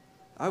gain,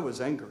 I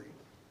was angry.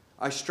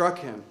 I struck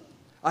him.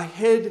 I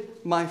hid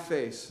my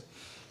face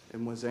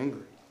and was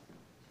angry.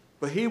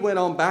 But he went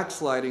on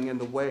backsliding in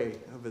the way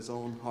of his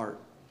own heart.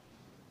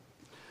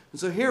 And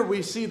so here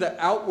we see the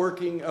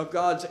outworking of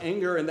God's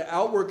anger and the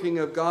outworking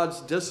of God's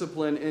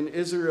discipline in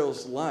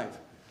Israel's life.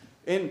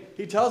 And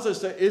he tells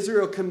us that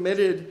Israel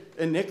committed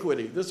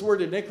iniquity. This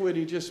word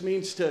iniquity just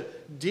means to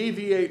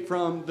deviate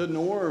from the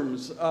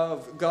norms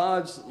of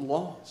God's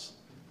laws.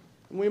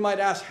 And we might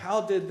ask,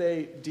 how did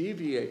they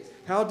deviate?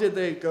 How did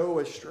they go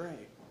astray?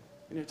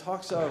 And it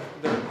talks of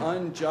their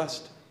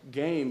unjust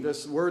gain,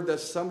 this word that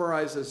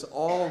summarizes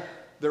all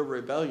their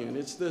rebellion.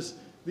 It's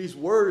these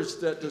words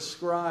that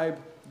describe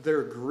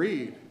their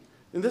greed.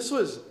 And this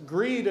was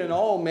greed in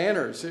all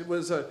manners. It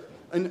was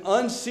an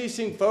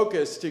unceasing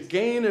focus to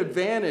gain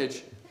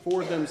advantage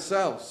for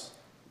themselves.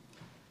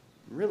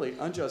 Really,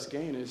 unjust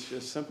gain is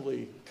just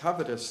simply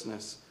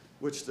covetousness,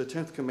 which the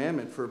 10th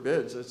commandment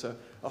forbids. It's a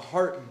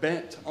heart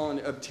bent on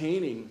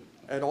obtaining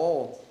at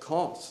all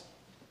costs.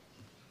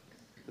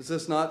 Is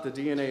this not the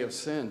DNA of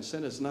sin?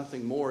 Sin is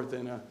nothing more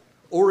than an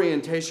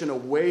orientation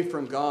away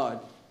from God,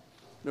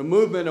 a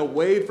movement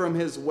away from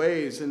his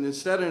ways, and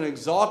instead an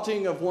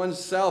exalting of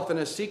oneself and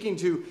a seeking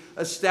to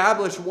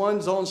establish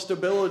one's own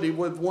stability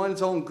with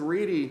one's own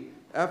greedy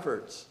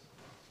efforts.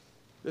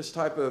 This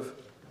type of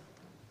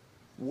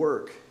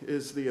work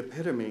is the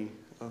epitome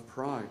of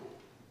pride.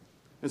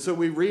 And so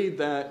we read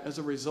that as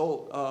a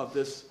result of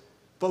this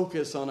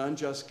focus on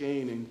unjust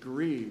gain and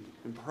greed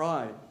and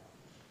pride,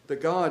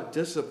 that God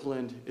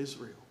disciplined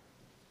Israel.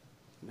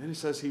 And then he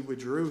says he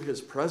withdrew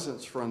his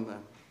presence from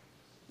them.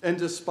 And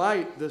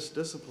despite this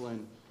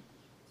discipline,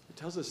 it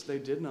tells us they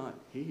did not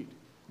heed.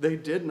 They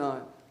did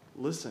not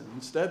listen.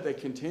 Instead, they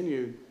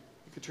continued,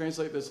 you could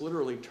translate this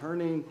literally,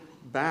 turning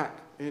back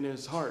in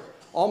his heart.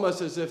 Almost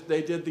as if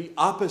they did the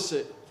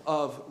opposite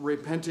of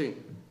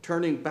repenting,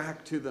 turning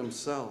back to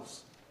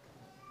themselves.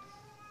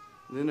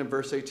 And then in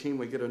verse 18,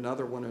 we get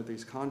another one of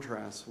these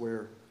contrasts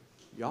where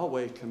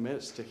Yahweh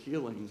commits to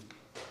healing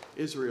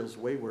Israel's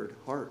wayward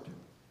heart.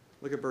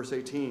 Look at verse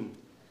 18.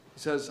 He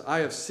says, I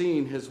have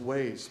seen his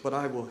ways, but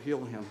I will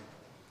heal him.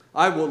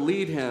 I will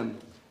lead him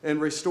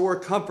and restore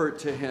comfort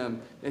to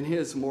him and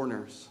his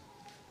mourners,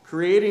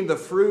 creating the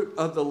fruit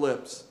of the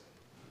lips.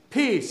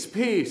 Peace,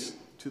 peace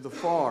to the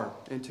far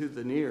and to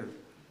the near,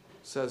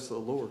 says the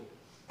Lord,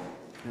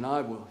 and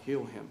I will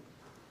heal him.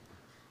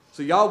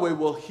 So Yahweh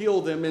will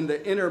heal them in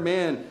the inner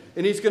man,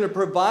 and he's going to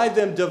provide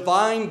them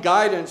divine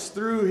guidance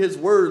through his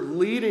word,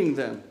 leading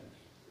them.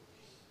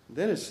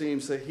 Then it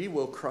seems that he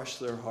will crush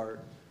their heart,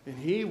 and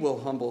he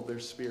will humble their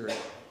spirit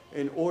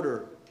in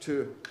order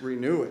to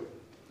renew it.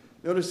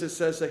 Notice it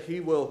says that he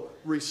will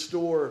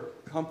restore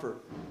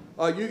comfort.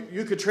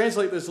 You could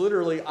translate this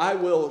literally, I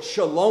will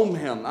shalom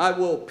him, I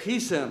will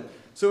peace him.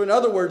 So in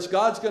other words,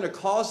 God's going to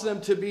cause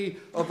them to be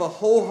of a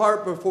whole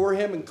heart before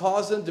him and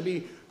cause them to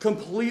be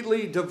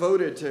completely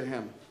devoted to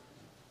him.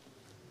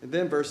 And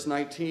then verse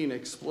 19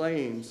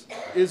 explains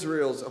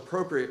Israel's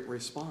appropriate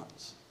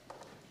response.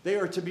 They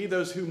are to be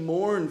those who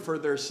mourn for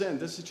their sin.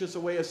 This is just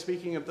a way of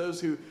speaking of those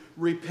who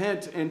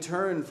repent and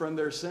turn from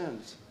their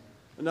sins.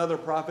 Another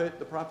prophet,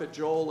 the prophet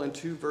Joel in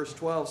 2 verse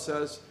 12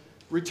 says,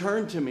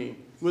 return to me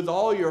with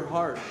all your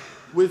heart,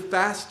 with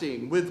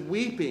fasting, with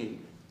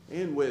weeping,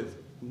 and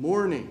with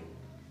mourning,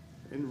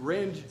 and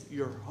rend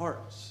your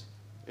hearts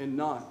and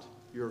not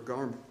your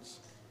garments.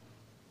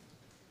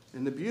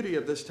 And the beauty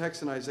of this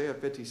text in Isaiah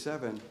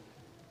 57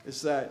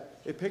 is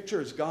that it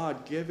pictures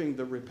God giving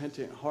the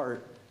repentant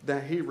heart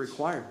that he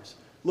requires.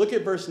 Look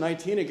at verse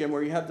 19 again,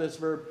 where you have this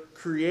verb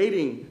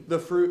creating the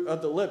fruit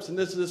of the lips. And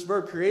this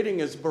verb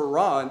creating is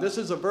bara. And this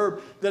is a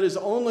verb that is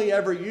only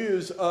ever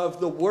used of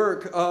the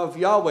work of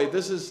Yahweh.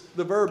 This is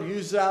the verb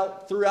used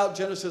out throughout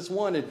Genesis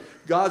 1 and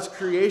God's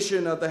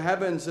creation of the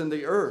heavens and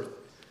the earth.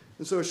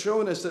 And so it's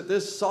showing us that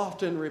this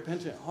soft and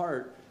repentant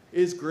heart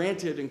is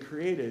granted and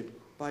created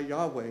by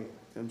Yahweh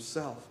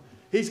himself.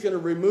 He's going to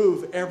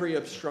remove every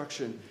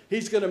obstruction.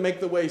 He's going to make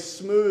the way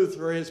smooth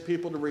for his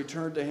people to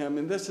return to him.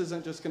 And this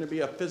isn't just going to be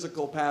a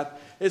physical path.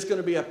 It's going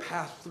to be a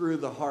path through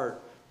the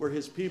heart where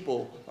his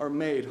people are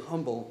made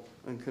humble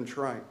and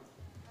contrite.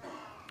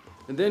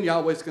 And then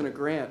Yahweh's going to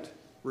grant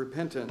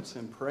repentance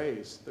and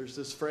praise. There's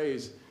this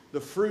phrase,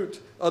 the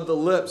fruit of the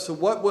lips. So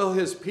what will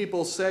his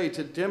people say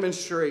to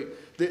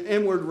demonstrate the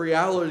inward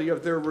reality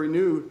of their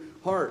renewed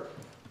heart?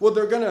 Well,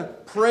 they're going to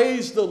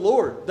praise the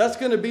Lord. That's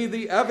going to be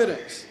the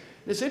evidence.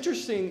 It's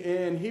interesting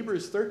in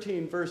Hebrews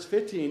 13, verse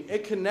 15,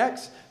 it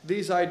connects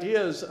these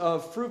ideas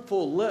of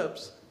fruitful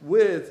lips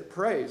with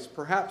praise,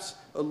 perhaps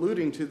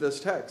alluding to this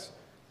text.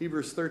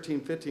 Hebrews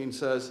 13:15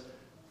 says,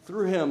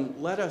 "Through him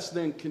let us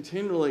then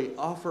continually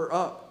offer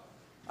up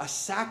a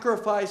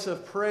sacrifice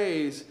of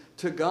praise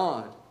to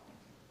God,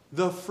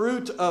 the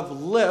fruit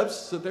of lips,"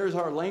 so there's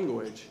our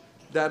language,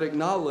 "that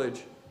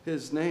acknowledge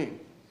his name."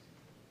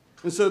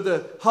 And so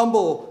the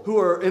humble who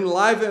are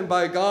enlivened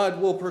by God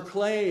will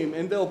proclaim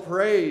and they'll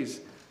praise.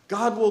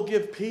 God will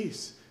give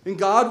peace and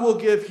God will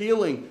give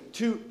healing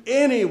to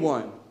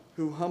anyone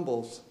who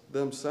humbles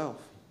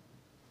themselves.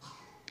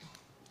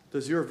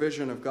 Does your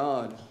vision of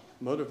God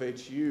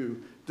motivate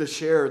you to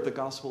share the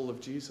gospel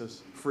of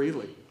Jesus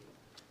freely?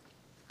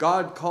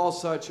 God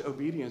calls such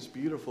obedience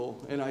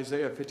beautiful in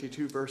Isaiah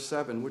 52, verse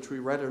 7, which we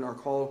read in our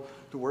call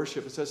to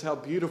worship. It says, "How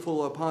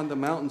beautiful upon the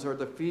mountains are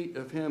the feet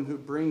of him who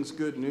brings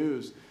good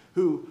news,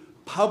 who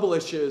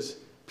publishes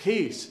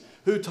peace,"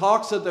 who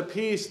talks of the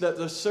peace that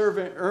the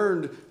servant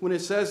earned when it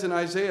says in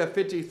Isaiah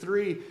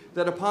 53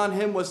 that upon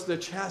him was the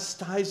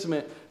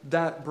chastisement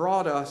that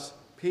brought us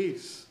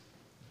peace.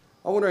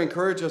 I want to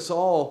encourage us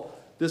all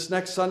this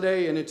next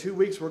Sunday, and in 2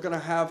 weeks we're going to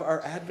have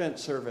our Advent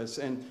service.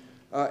 And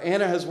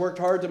Anna has worked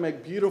hard to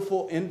make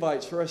beautiful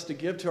invites for us to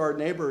give to our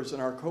neighbors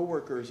and our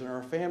coworkers and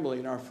our family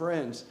and our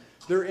friends.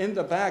 They're in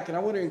the back, and I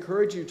want to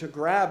encourage you to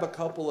grab a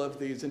couple of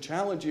these and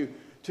challenge you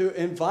to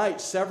invite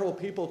several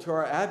people to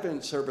our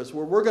Advent service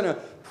where we're going to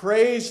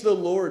praise the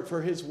Lord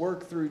for his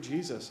work through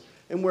Jesus,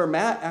 and where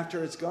Matt,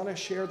 after it's going to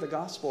share the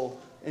gospel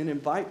and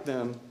invite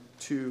them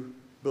to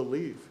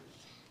believe.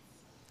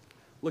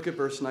 Look at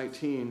verse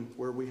 19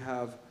 where we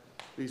have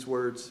these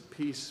words,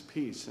 peace,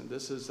 peace. And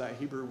this is that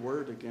Hebrew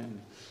word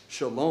again,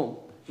 shalom.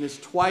 And it's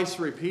twice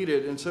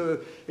repeated. And so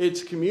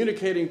it's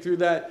communicating through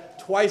that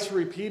twice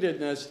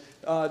repeatedness,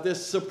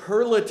 this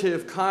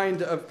superlative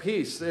kind of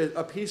peace,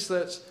 a peace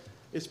that's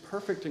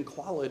perfect in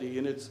quality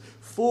and it's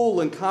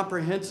full and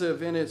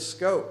comprehensive in its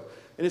scope.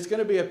 And it's going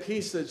to be a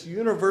peace that's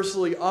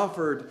universally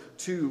offered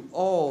to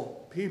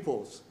all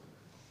peoples,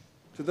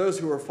 to those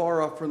who are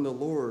far off from the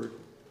Lord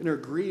and are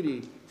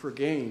greedy for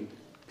gain.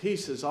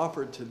 Peace is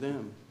offered to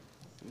them.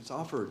 It's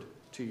offered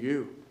to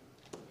you.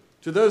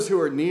 To those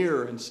who are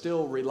near and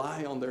still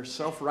rely on their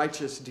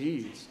self-righteous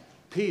deeds,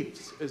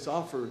 peace is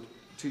offered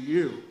to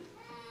you.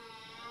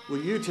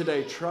 Will you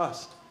today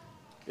trust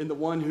in the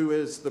one who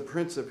is the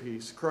Prince of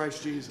Peace,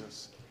 Christ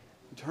Jesus,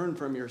 and turn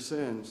from your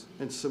sins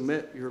and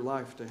submit your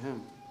life to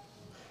him?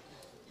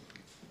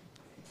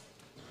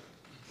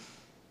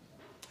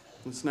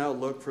 Let's now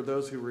look for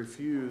those who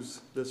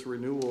refuse this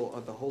renewal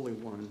of the Holy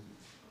One.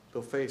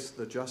 They'll face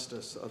the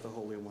justice of the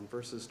Holy One.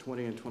 Verses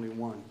 20 and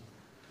 21.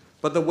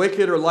 "But the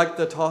wicked are like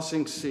the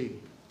tossing sea,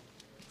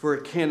 for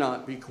it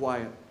cannot be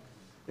quiet.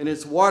 And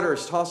its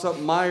waters toss up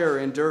mire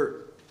and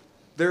dirt.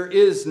 There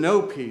is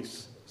no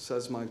peace,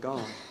 says my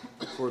God,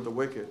 for the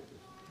wicked."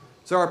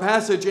 So our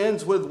passage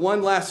ends with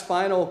one last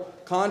final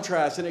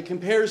contrast, and it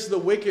compares the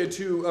wicked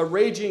to a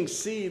raging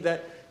sea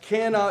that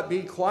cannot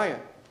be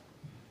quiet.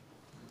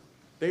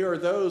 They are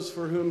those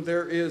for whom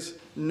there is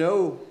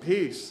no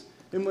peace.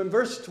 And when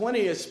verse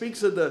 20, it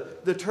speaks of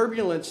the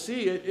turbulent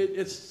sea,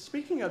 it's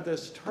speaking of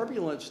this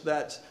turbulence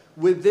that's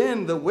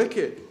within the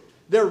wicked.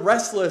 They're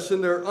restless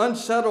and they're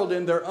unsettled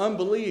in their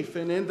unbelief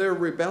and in their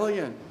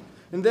rebellion.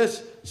 And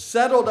this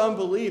settled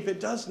unbelief,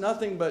 it does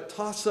nothing but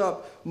toss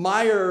up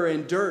mire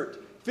and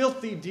dirt,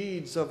 filthy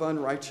deeds of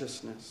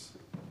unrighteousness.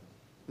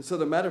 And so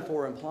the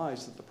metaphor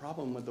implies that the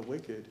problem with the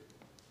wicked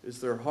is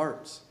their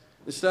hearts.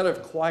 Instead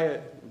of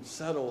quiet and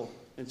settled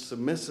and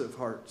submissive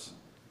hearts,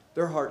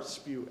 their hearts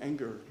spew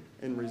anger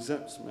and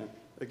resentment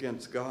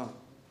against God.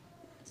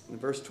 And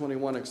verse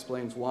 21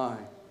 explains why.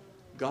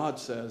 God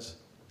says,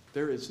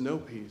 there is no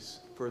peace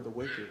for the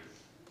wicked.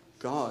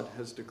 God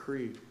has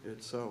decreed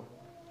it so.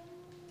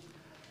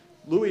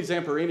 Louis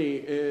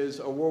Zamperini is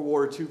a World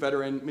War II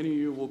veteran. Many of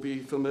you will be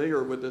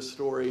familiar with this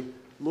story.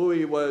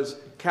 Louis was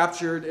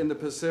captured in the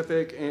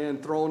Pacific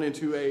and thrown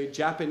into a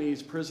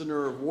Japanese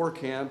prisoner of war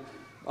camp.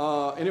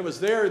 And it was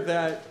there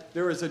that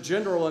there was a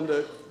general in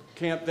the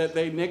camp that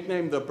they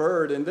nicknamed the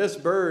Bird. And this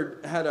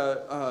bird had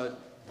a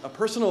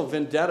personal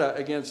vendetta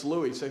against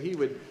Louis. So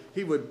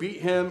he would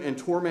beat him and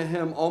torment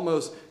him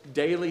almost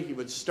daily. He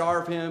would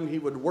starve him. He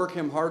would work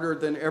him harder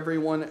than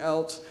everyone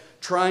else,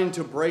 trying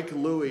to break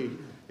Louis.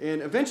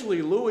 And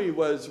eventually Louis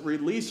was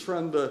released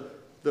from the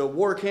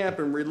war camp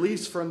and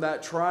released from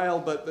that trial.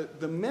 But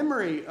the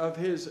memory of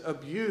his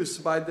abuse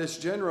by this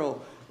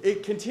general,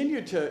 it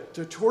continued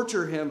to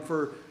torture him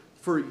for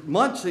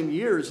months and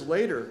years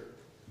later.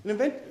 And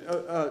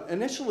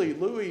initially,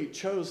 Louis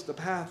chose the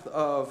path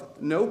of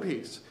no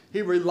peace.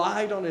 He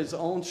relied on his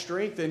own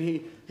strength, and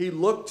he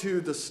looked to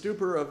the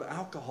stupor of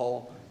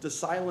alcohol to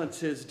silence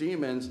his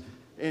demons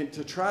and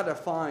to try to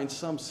find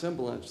some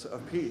semblance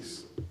of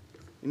peace.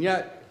 And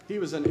yet, he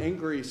was an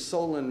angry,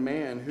 sullen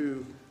man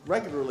who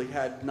regularly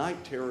had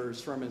night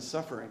terrors from his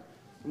suffering.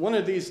 One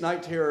of these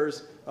night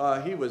terrors,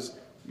 he was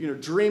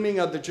dreaming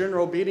of the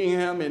general beating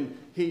him, and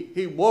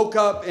he woke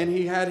up and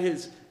he had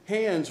his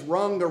hands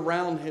wrung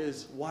around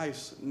his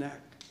wife's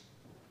neck.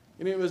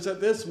 And it was at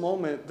this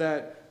moment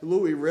that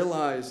Louis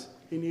realized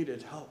he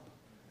needed help.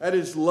 At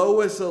his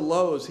lowest of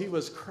lows, he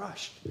was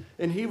crushed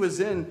and he was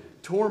in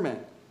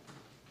torment.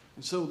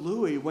 And so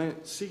Louis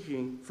went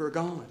seeking for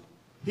God.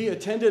 He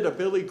attended a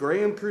Billy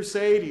Graham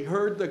crusade. He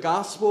heard the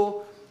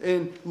gospel.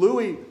 And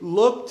Louis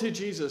looked to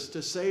Jesus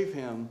to save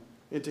him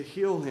and to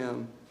heal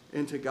him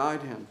and to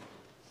guide him.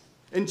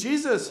 And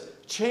Jesus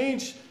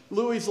changed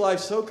Louis' life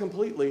so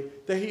completely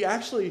that he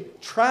actually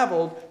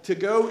traveled to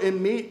go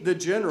and meet the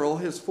general,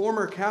 his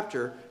former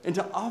captor, and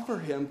to offer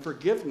him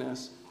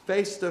forgiveness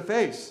face to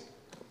face.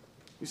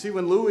 You see,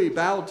 when Louis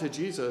bowed to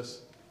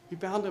Jesus, he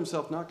found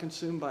himself not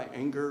consumed by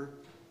anger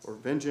or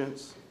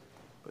vengeance,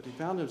 but he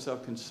found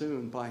himself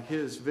consumed by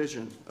his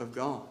vision of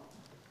God.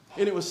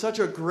 And it was such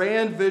a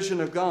grand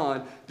vision of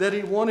God that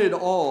he wanted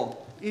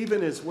all,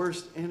 even his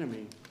worst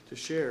enemy, to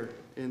share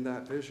in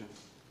that vision.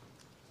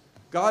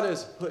 God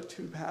has put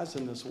two paths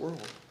in this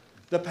world.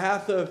 The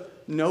path of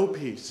no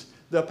peace,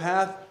 the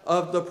path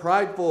of the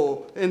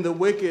prideful and the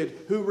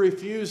wicked who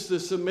refuse to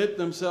submit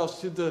themselves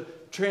to the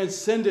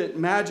transcendent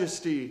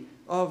majesty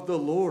of the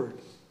Lord.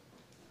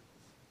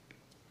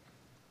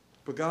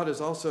 But God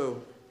has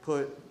also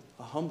put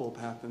a humble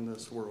path in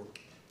this world,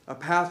 a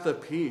path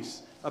of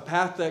peace, a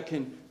path that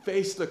can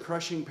face the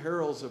crushing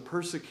perils of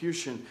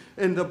persecution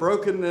and the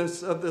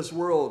brokenness of this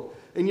world,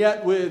 and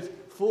yet with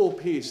full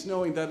peace,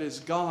 knowing that it's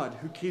God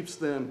who keeps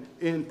them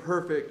in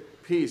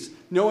perfect peace,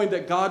 knowing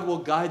that God will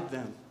guide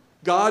them,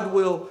 God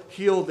will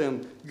heal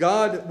them,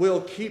 God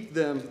will keep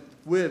them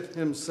with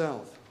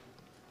himself.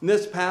 And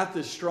this path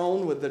is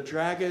strewn with the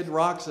jagged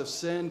rocks of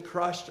sin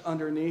crushed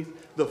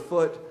underneath the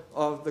foot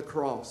of the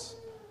cross.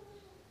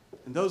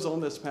 And those on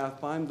this path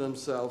find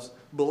themselves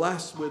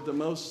blessed with the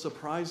most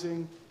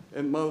surprising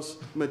and most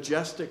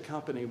majestic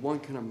company one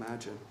can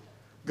imagine.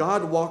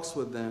 God walks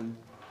with them,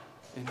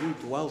 and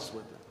he dwells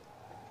with them.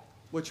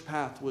 Which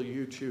path will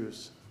you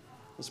choose?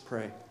 Let's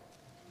pray.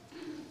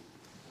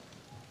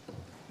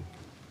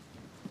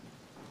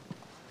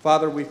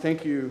 Father, we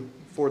thank you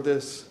for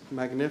this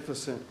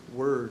magnificent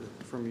word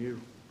from you.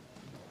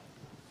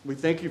 We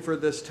thank you for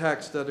this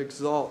text that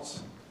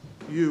exalts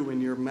you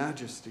in your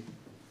majesty,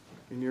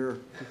 in your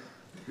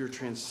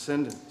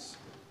transcendence.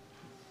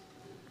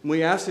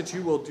 We ask that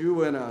you will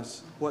do in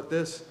us what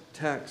this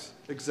text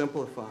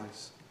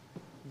exemplifies.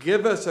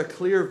 Give us a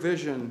clear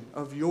vision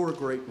of your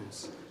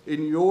greatness,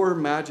 in your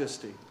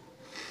majesty.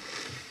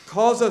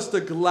 Cause us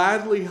to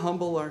gladly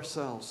humble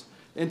ourselves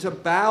and to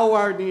bow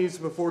our knees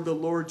before the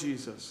Lord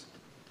Jesus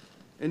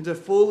and to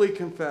fully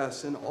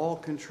confess in all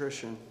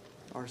contrition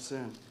our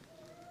sin.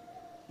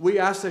 We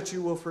ask that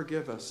you will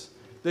forgive us,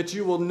 that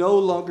you will no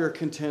longer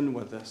contend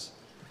with us,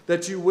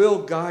 that you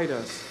will guide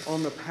us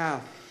on the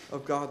path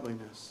of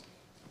godliness.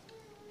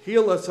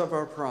 Heal us of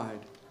our pride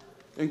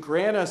and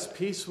grant us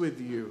peace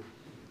with you,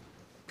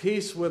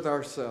 peace with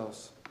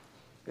ourselves,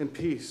 and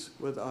peace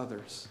with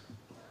others.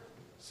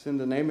 It's in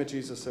the name of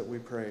Jesus that we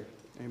pray.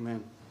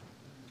 Amen.